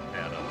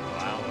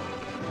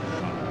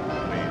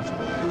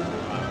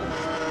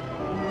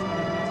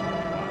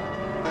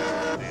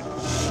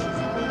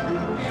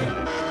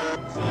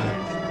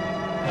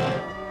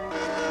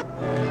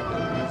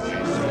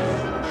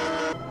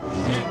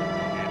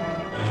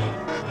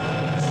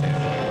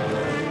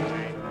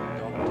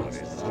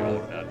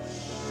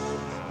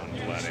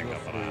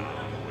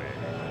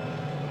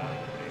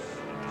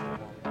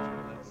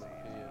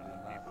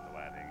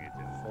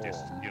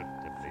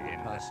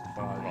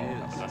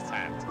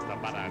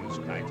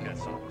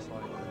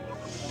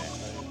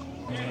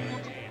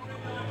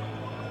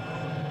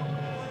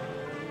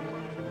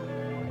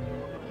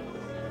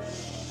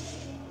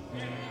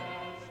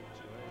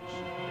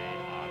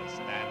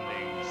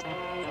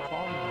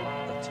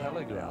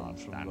 telegram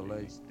from the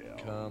late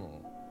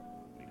Colonel.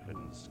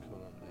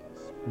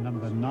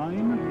 Number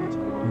 9,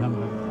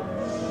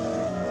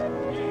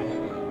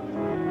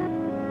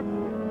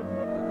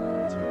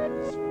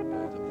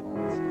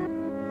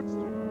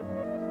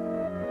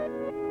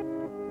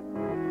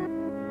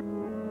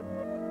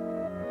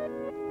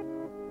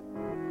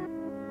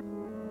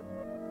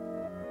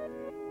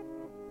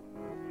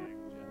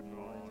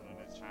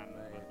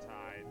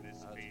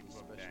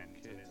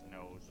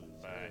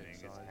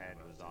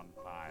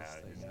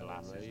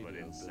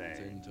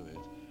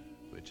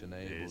 which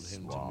enabled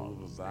him to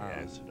move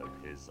about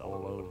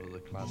all over the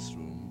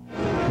classroom.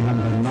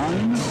 Number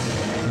 9,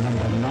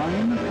 number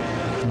 9,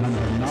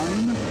 number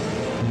 9,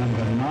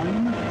 number 9, number 9,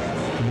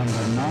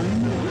 number 9,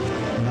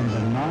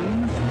 number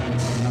 9,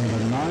 number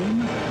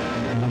 9,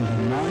 number 9, number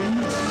 9, number 9.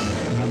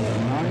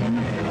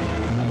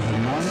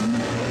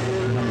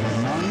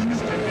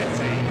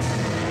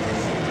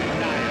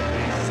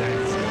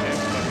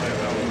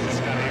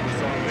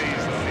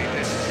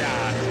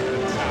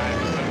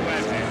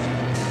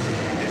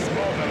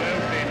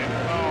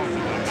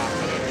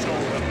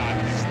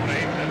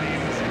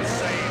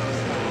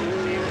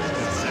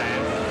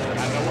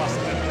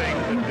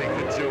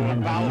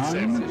 About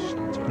him,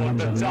 but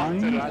the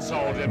doctor had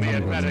told him he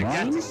had better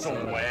get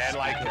somewhere,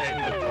 like in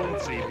the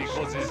country,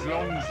 because his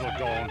lungs were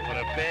going for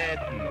a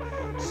bathing.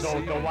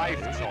 So the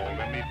wife told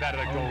him he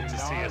better go to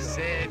see a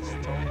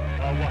surgeon.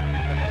 Well, what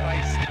the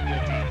Christ he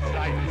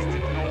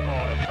did no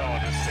more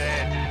afford a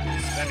surgeon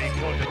than he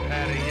could a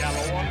pair of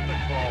yellow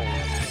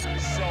underclothes.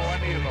 So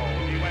anyhow,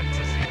 he went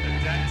to see the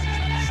dentist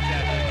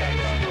instead of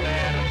getting a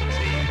pair of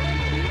teeth,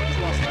 which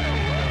wasn't any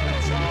good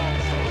at all.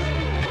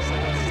 So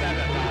instead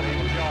of that, he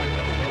joined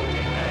the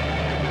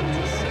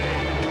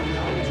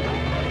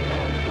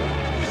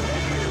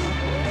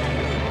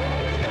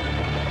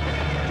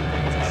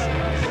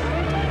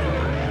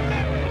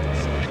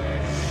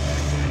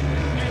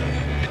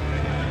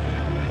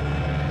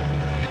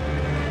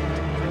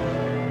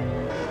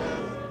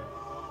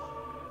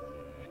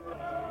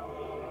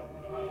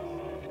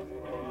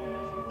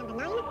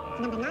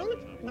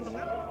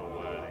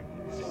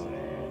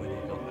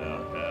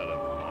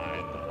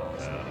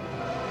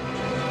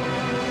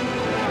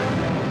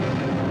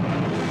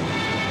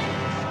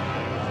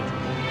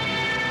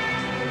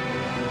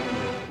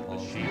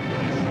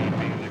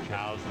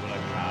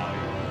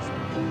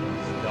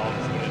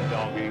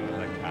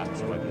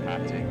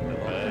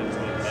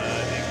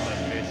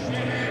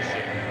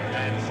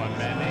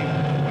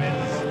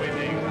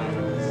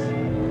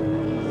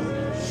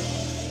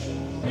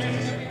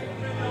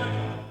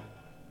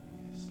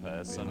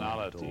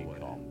personality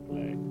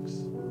complex.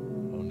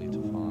 Only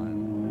to find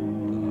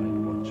the night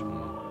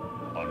watchman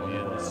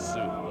onion soup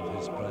of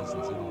his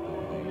presence in the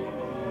building.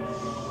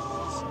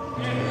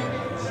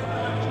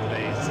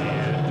 Lazy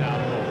and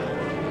double.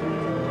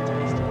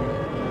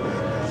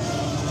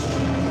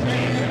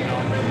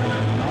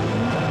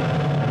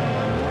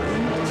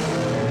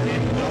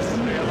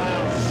 Industrial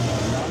house.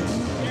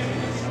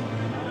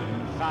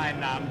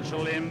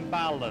 Financial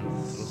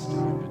imbalance.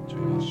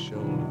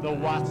 The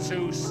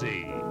Watusi.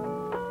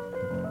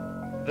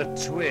 The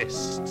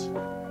twist.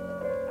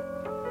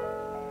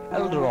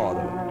 El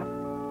Dorado.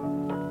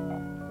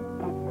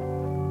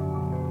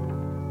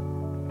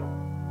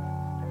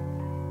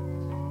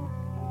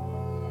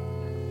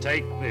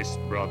 Take this,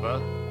 brother.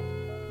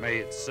 May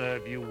it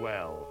serve you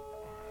well.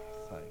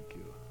 Thank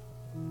you.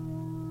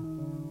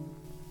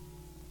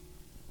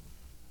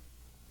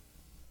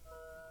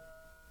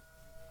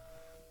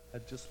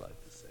 I'd just like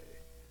to say,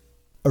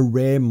 a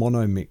rare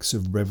mono mix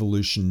of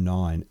Revolution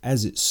 9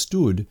 as it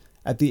stood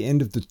at the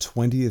end of the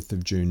 20th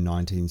of June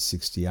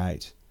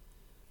 1968.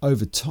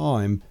 Over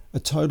time, a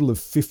total of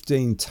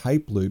 15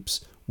 tape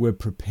loops were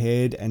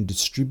prepared and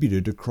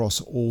distributed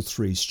across all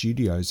three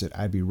studios at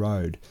Abbey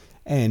Road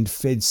and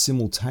fed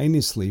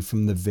simultaneously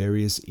from the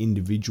various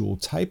individual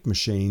tape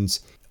machines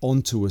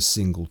onto a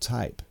single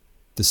tape.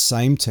 The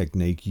same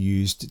technique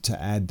used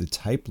to add the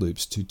tape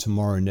loops to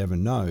Tomorrow Never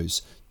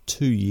Knows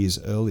 2 years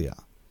earlier.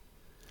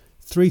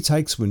 3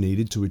 takes were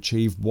needed to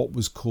achieve what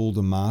was called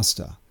a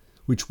master,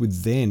 which would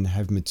then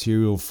have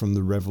material from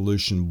the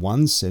Revolution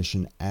 1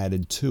 session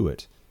added to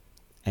it,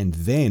 and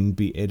then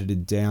be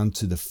edited down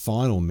to the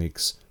final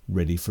mix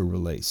ready for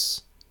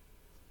release.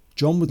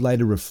 John would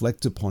later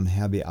reflect upon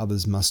how the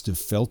others must have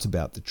felt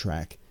about the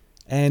track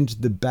and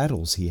the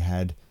battles he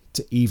had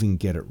to even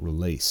get it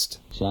released.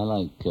 See, I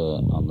like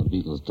on the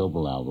Beatles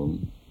double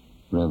album,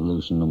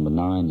 Revolution number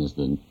 9 is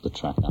the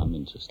track I'm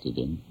interested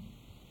in,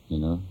 you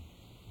know.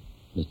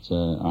 But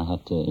I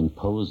had to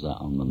impose that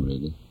on them,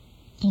 really.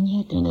 And you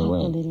had to cut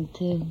a little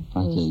too.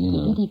 I had to, you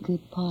know. The really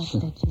good part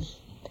that you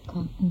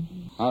cut.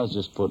 I was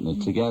just putting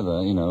it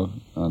together, you know,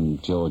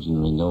 and George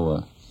and Ringo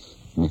were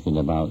nipping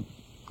about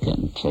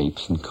getting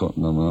tapes and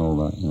cutting them and all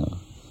that, you know.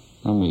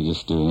 And we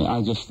just doing it.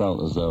 I just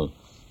felt as though,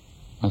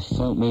 I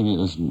felt maybe it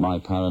was my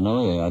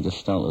paranoia, I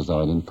just felt as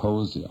though I'd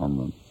imposed it on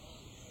them,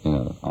 you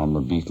know, on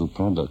the Beatle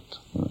product.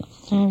 You know.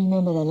 I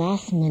remember the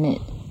last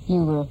minute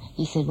you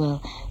said,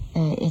 well,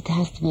 it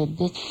has to be a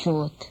bit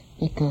short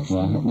because,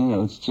 yeah, you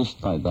know, it's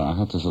just like that. I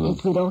had to sort of...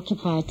 It would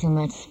occupy too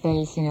much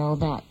space, you know,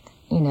 that,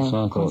 you know,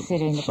 so I thought,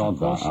 considering the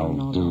proportion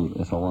and all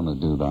that. If I want to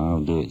do that,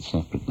 I'll do it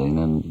separately, and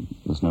then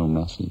there's no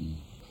messing.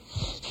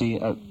 See,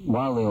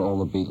 while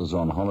all the Beatles were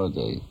on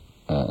holiday,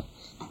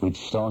 we'd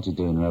started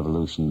doing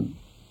Revolution,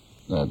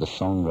 the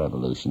song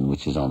Revolution,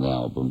 which is on the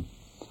album,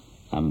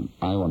 and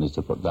I wanted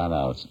to put that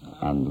out,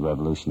 and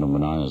Revolution number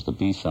 9 as the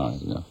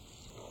B-side, you know.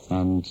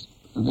 And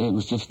it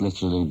was just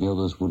literally, the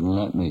others wouldn't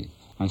let me.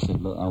 I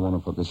said, look, I want to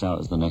put this out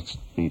as the next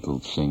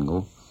Beatles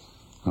single.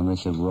 And they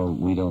said, well,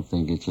 we don't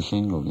think it's a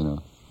single, you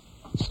know.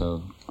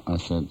 So I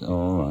said, oh,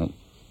 all right.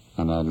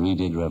 And I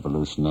redid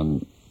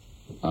Revolution,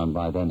 and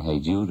by then Hey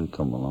Jude had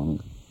come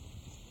along.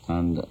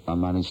 And I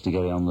managed to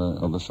get it on the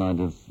other side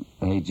of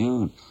Hey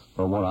Jude.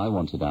 But what I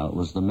wanted out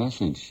was the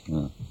message, you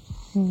know.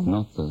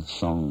 Not the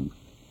song,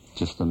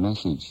 just the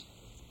message.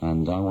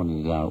 And I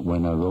wanted it out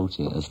when I wrote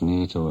it, as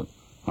near to it.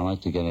 I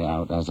like to get it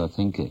out as I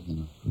think it, you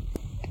know.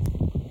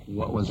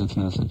 What was its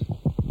message?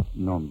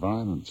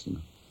 Non-violence, you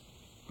know.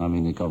 I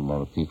mean, it got a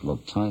lot of people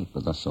uptight,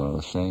 but that's what I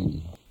was saying. You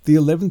know. The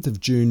 11th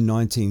of June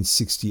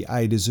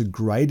 1968 is a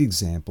great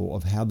example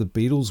of how the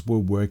Beatles were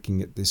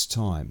working at this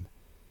time.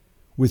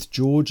 With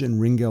George and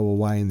Ringo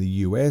away in the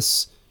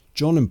US,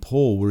 John and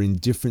Paul were in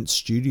different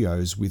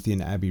studios within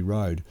Abbey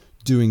Road,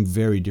 doing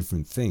very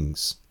different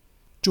things.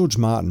 George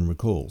Martin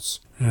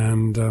recalls.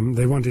 And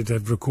they wanted to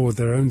record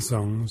their own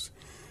songs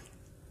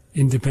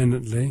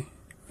independently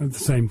at the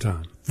same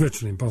time.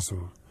 Virtually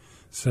impossible.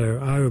 So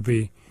I would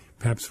be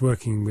perhaps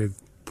working with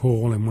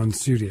Paul in one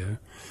studio,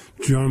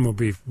 John will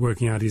be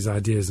working out his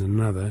ideas in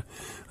another,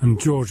 and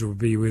George will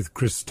be with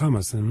Chris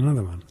Thomas in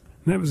another one.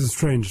 And that was a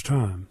strange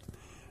time,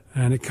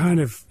 and it kind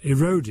of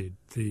eroded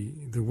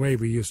the way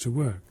we used to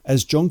work.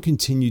 As John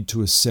continued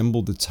to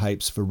assemble the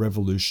tapes for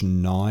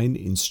Revolution 9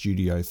 in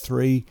Studio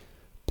 3,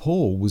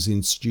 Paul was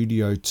in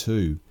Studio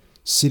 2,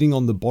 sitting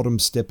on the bottom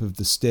step of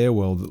the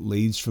stairwell that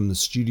leads from the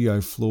studio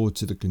floor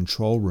to the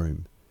control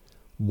room.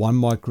 One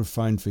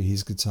microphone for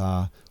his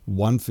guitar,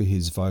 one for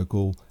his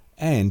vocal,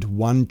 and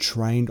one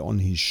trained on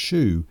his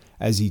shoe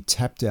as he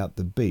tapped out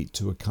the beat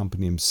to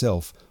accompany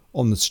himself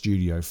on the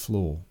studio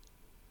floor.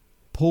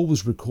 Paul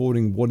was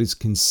recording what is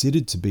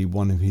considered to be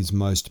one of his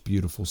most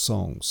beautiful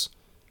songs.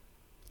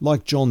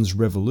 Like John's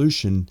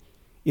Revolution,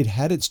 it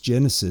had its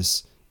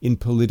genesis in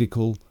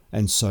political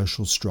and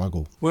social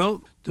struggle.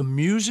 Well, the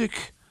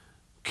music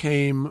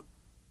came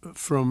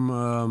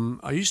from,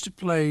 I used to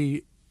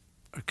play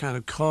a kind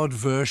of chord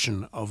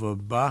version of a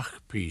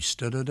Bach piece.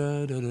 I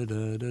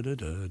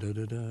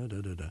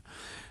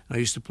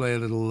used to play a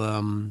little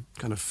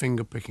kind of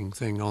finger-picking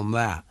thing on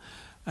that.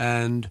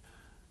 And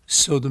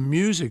so the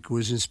music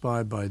was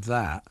inspired by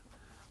that.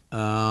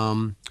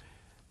 And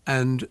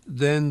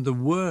then the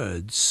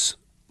words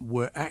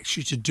were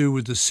actually to do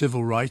with the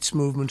civil rights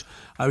movement.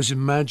 I was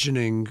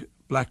imagining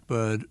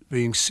Blackbird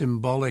being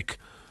symbolic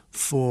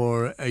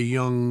for a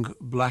young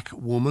black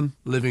woman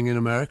living in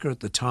America at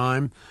the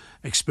time,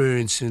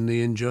 experiencing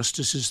the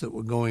injustices that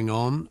were going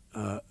on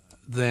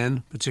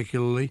then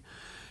particularly.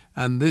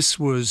 And this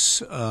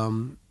was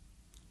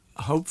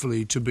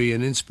hopefully to be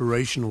an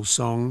inspirational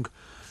song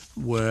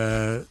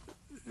where,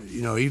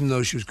 you know, even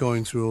though she was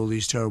going through all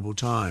these terrible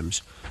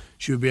times,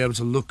 she would be able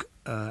to look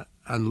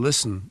and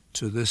listen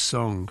to this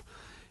song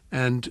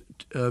and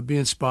be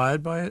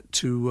inspired by it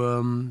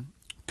to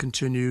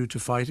continue to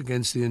fight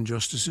against the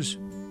injustices.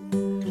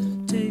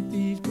 Take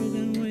these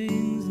broken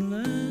wings and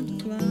learn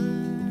to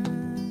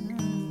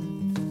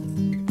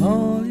fly.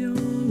 All your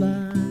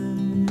life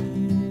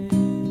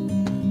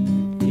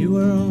you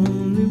were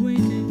only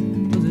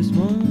waiting for this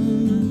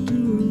moment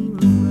to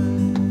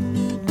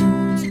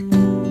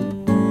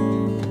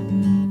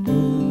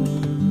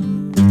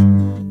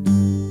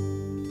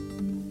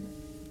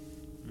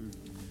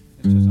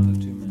It's just under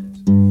 2 minutes.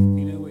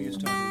 You know where you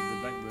started the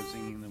Blackbird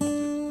singing, then what's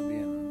it at the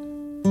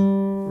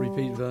end?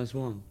 Repeat verse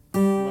 1.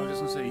 Well, I was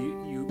just going to say,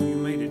 you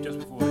made it just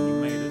before, and you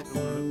made it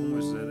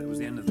almost that was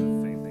the end of the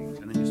thing,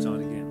 and then you start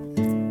again,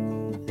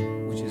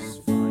 which is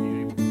fine.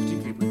 You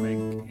particularly if we make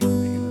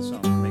in the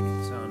song, make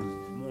it sound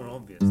more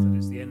obvious that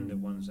it's the end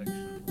of one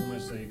section, almost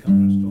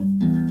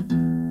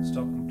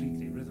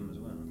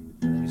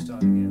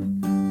start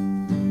again.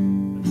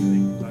 And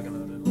think like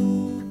another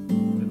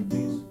little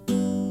piece.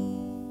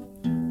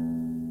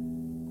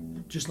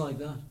 Just like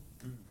that.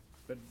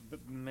 But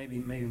maybe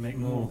make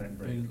more then,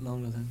 break. Make it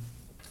longer then.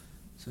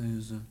 So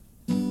here's a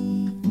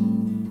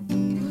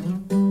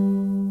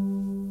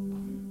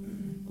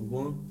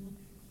 1,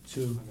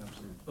 2,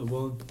 a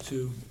 1,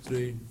 2,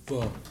 3,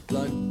 4.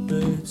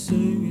 Blackbird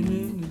singing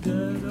in the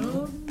dead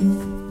of night.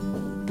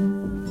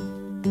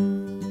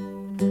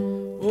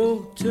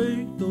 Oh,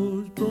 take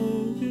those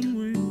broken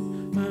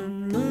wings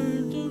and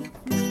learn to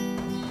fly.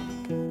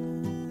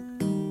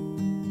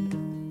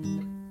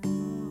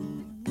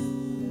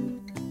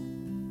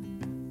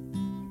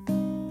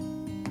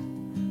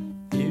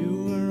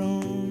 You were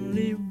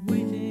only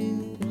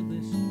waiting for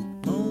this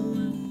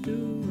moment to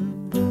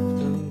arrive.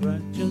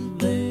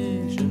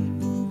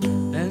 Congratulations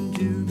and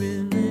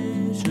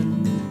jubilation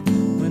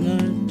when I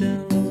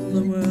tell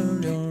the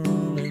world you're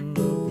all in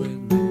love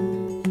with me.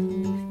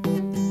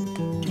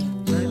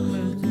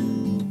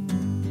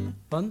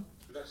 Fun?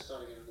 Let's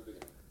start again at the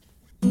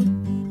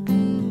beginning.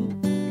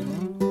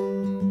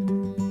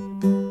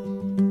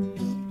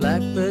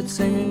 Blackbird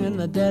singing in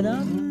the dead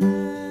of night.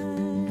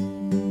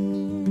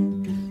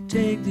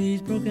 Take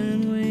these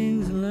broken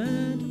wings and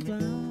learn to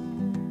fly.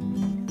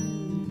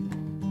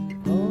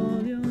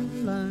 All your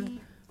life,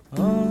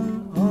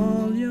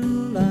 all your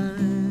life.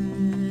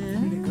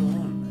 Really go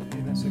on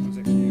in that second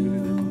section. You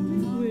could do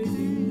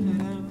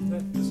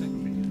that. The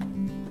second bit.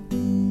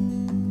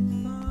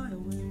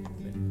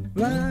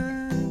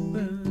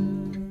 Blackbird,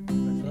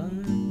 fly.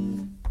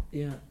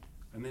 Yeah.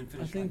 And then I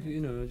finish. think,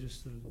 you know, I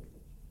just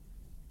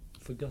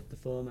forgot the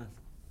format.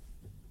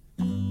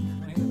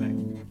 Bring it back.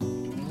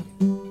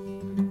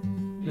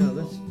 No,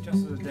 that's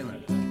Just as a demo.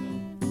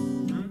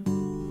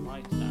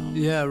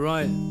 yeah,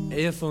 right.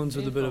 Earphones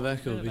with a bit of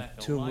echo would be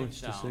too right much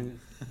to down. sing.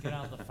 Get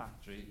out the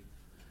factory.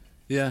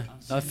 Yeah,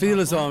 I feel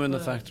as though I'm in the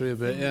factory a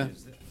bit. Yeah.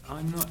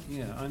 I'm not.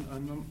 Yeah, I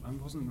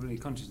wasn't really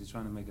consciously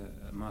trying to make a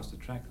master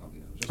track of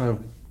it. I was just Oh.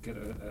 trying to get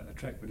a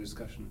track for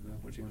discussion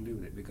about what you're going to do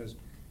with it, because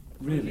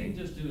You really, can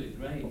just do it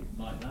great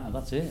like that.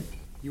 That's it.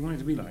 you want it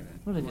to be like that.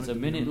 Well, if You it's want a it to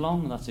be minute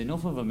long, that's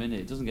enough of a minute.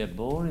 It doesn't get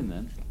boring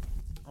then.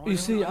 You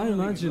see, I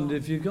imagined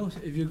if you got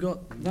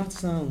that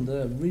sound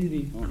there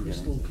really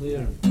crystal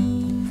clear.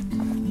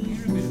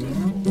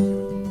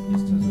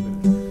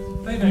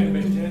 Play back a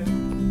bit, Jeff.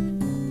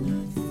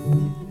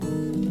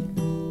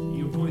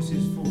 Your voice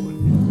is forward.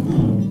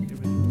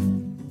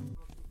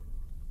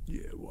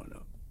 Yeah, why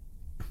not?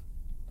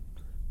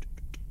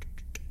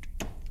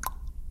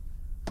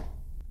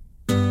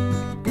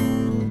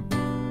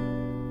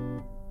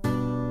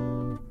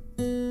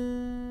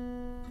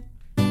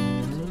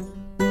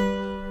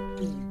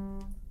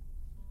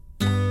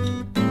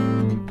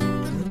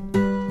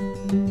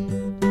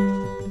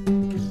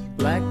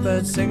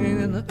 Blackbird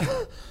singing in the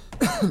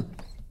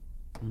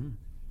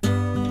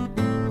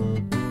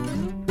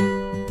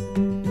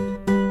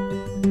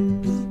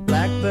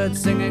Blackbird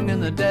singing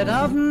in the dead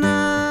of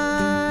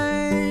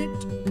night.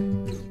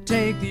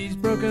 Take these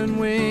broken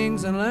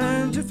wings and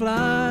learn to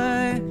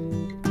fly.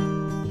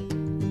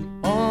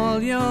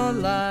 All your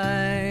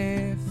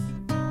life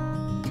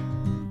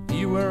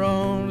you were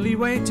only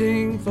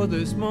waiting for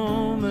this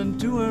moment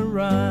to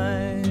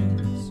arise.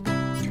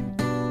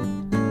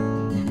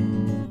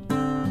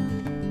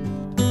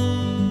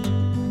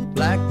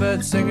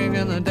 Blackbird singing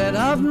in the dead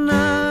of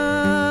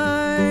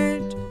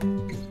night.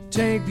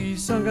 Take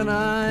these sunken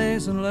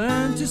eyes and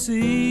learn to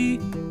see.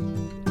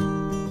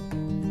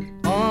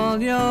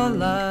 All your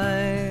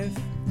life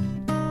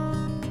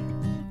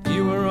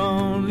you were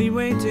only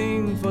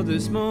waiting for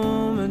this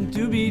moment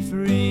to be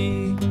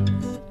free.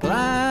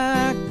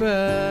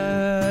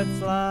 Blackbird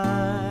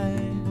fly,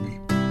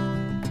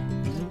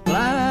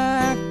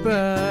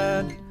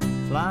 blackbird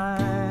fly.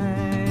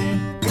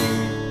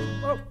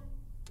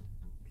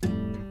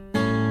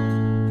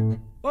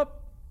 Whoop.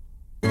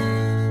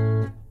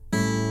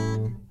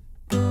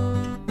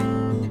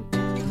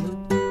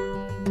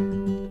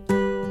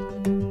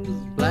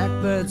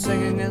 Blackbird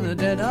singing in the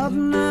dead of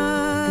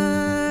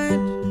night.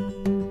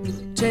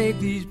 Take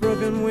these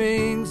broken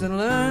wings and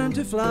learn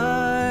to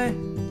fly.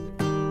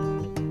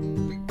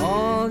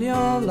 All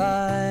your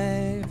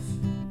life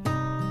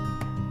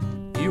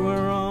you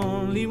were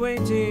only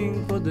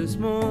waiting for this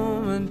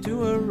moment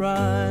to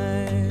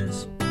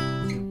arise.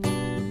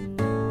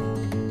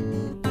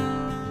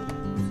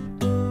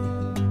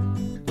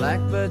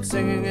 Blackbird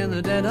singing in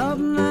the dead of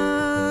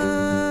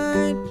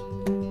night.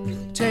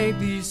 Take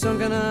these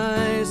sunken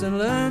eyes and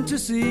learn to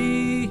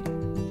see.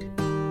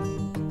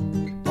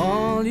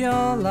 All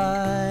your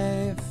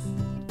life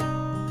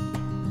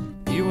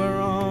you were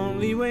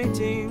only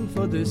waiting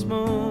for this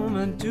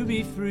moment to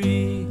be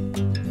free.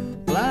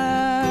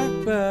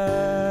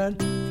 Blackbird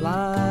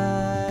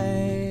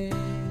fly,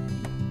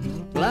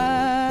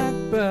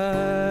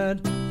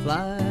 blackbird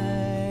fly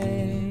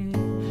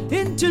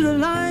into the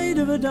light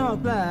of a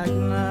dark black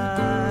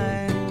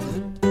night.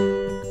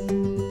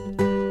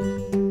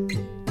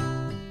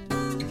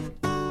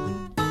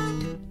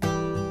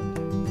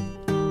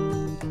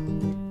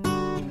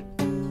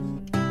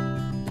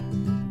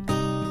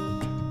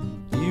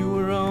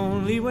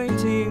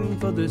 waiting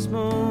for this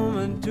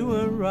moment to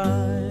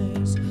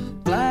arise.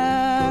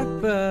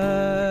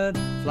 Blackbird,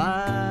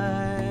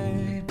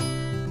 fly.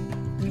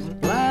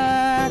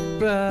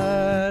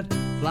 Blackbird,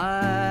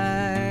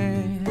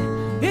 fly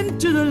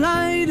into the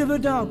light of a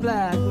dark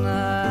black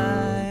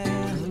night.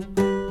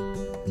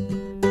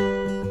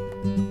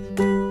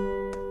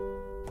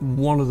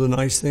 One of the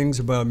nice things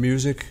about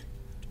music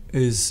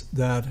is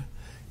that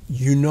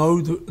you know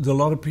that a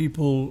lot of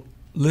people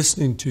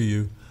listening to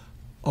you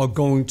are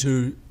going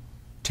to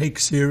take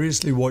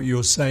seriously what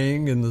you're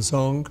saying in the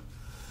song.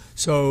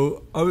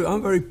 So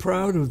I'm very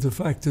proud of the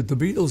fact that the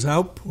Beatles'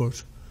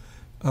 output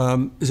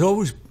is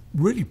always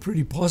really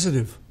pretty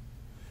positive.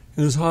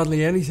 And there's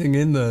hardly anything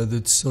in there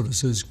that sort of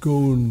says,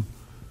 go and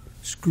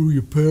screw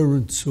your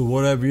parents or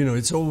whatever. You know,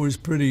 it's always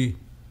pretty,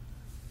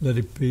 Let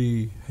It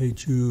Be, Hey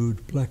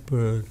Jude,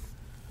 Blackbird.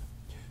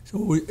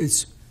 So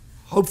it's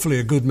hopefully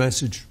a good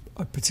message.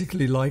 I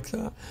particularly like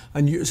that.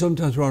 And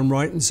sometimes when I'm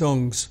writing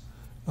songs,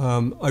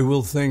 I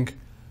will think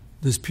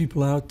there's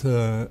people out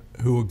there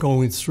who are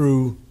going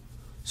through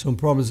some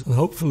problems, and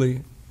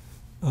hopefully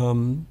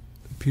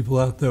people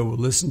out there will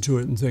listen to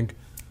it and think,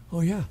 oh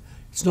yeah,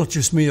 it's not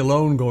just me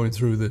alone going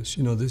through this.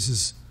 You know, this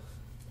is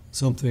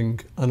something,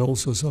 and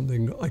also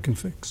something I can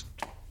fix.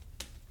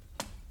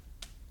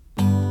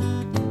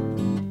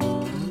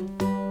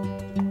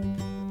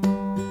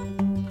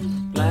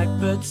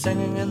 Blackbird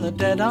singing in the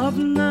dead of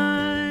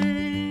night.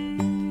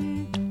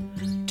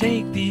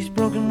 Take these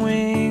broken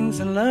wings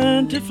and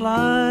learn to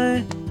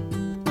fly.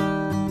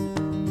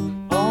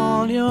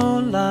 All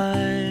your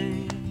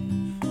life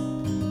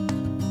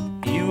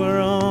you were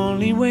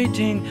only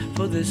waiting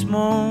for this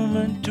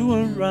moment to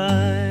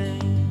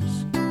arise.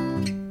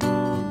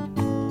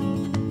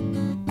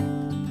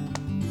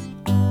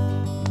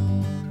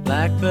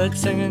 Blackbird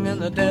singing in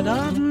the dead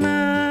of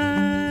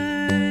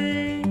night.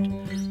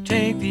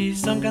 Take these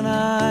sunken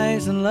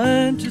eyes and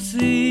learn to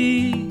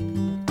see.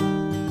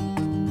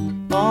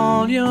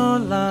 All your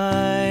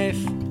life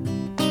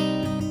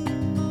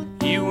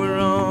you were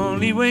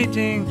only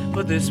waiting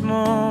for this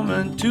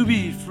moment to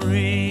be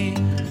free.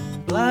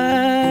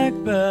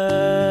 Blackbird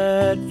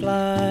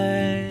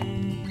fly.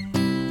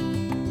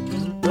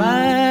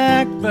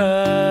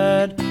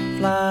 Blackbird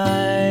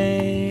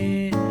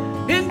fly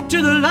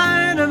into the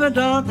light of a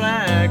dark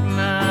black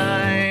night.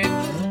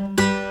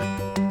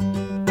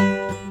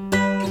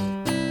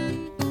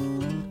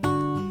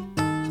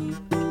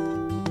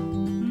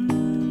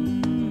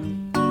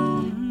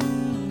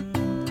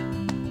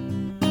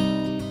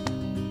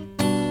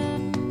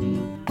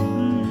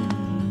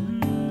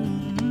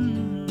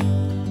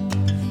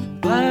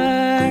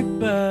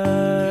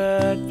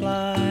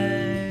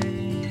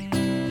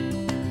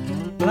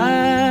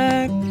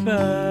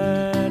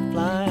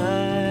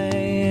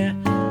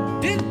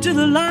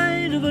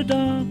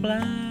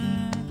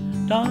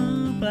 Dark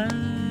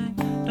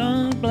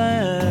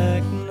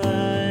black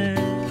night.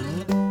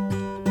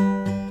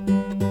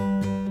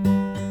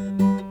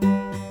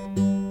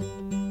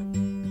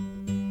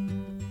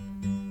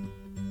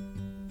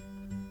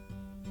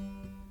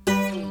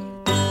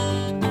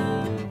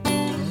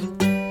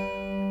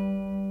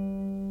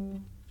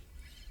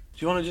 Do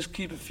you want to just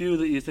keep a few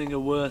that you think are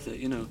worth it,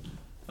 you know?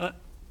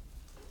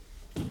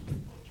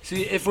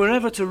 See, if we're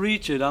ever to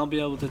reach it, I'll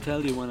be able to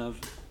tell you when I've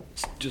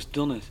just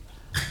done it.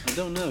 I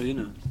don't know, you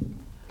know.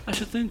 I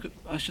should think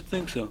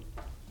so.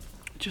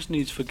 It just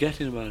needs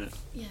forgetting about it.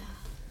 Yeah.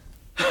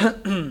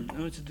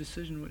 Oh, it's a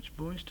decision which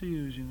voice to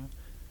use, you know.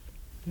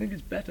 I think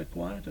it's better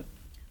quieter.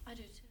 I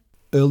do too.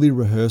 Early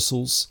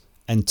rehearsals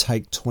and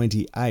take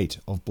 28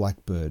 of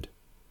Blackbird.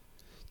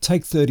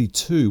 Take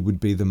 32 would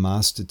be the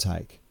master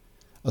take,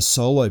 a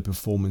solo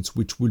performance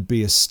which would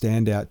be a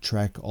standout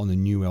track on the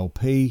new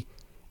LP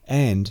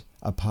and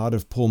a part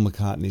of Paul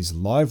McCartney's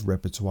live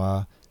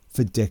repertoire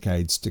for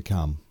decades to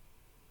come.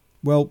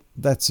 Well,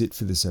 that's it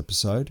for this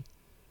episode.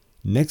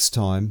 Next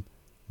time,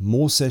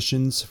 more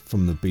sessions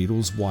from the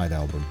Beatles' White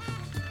Album.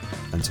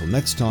 Until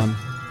next time,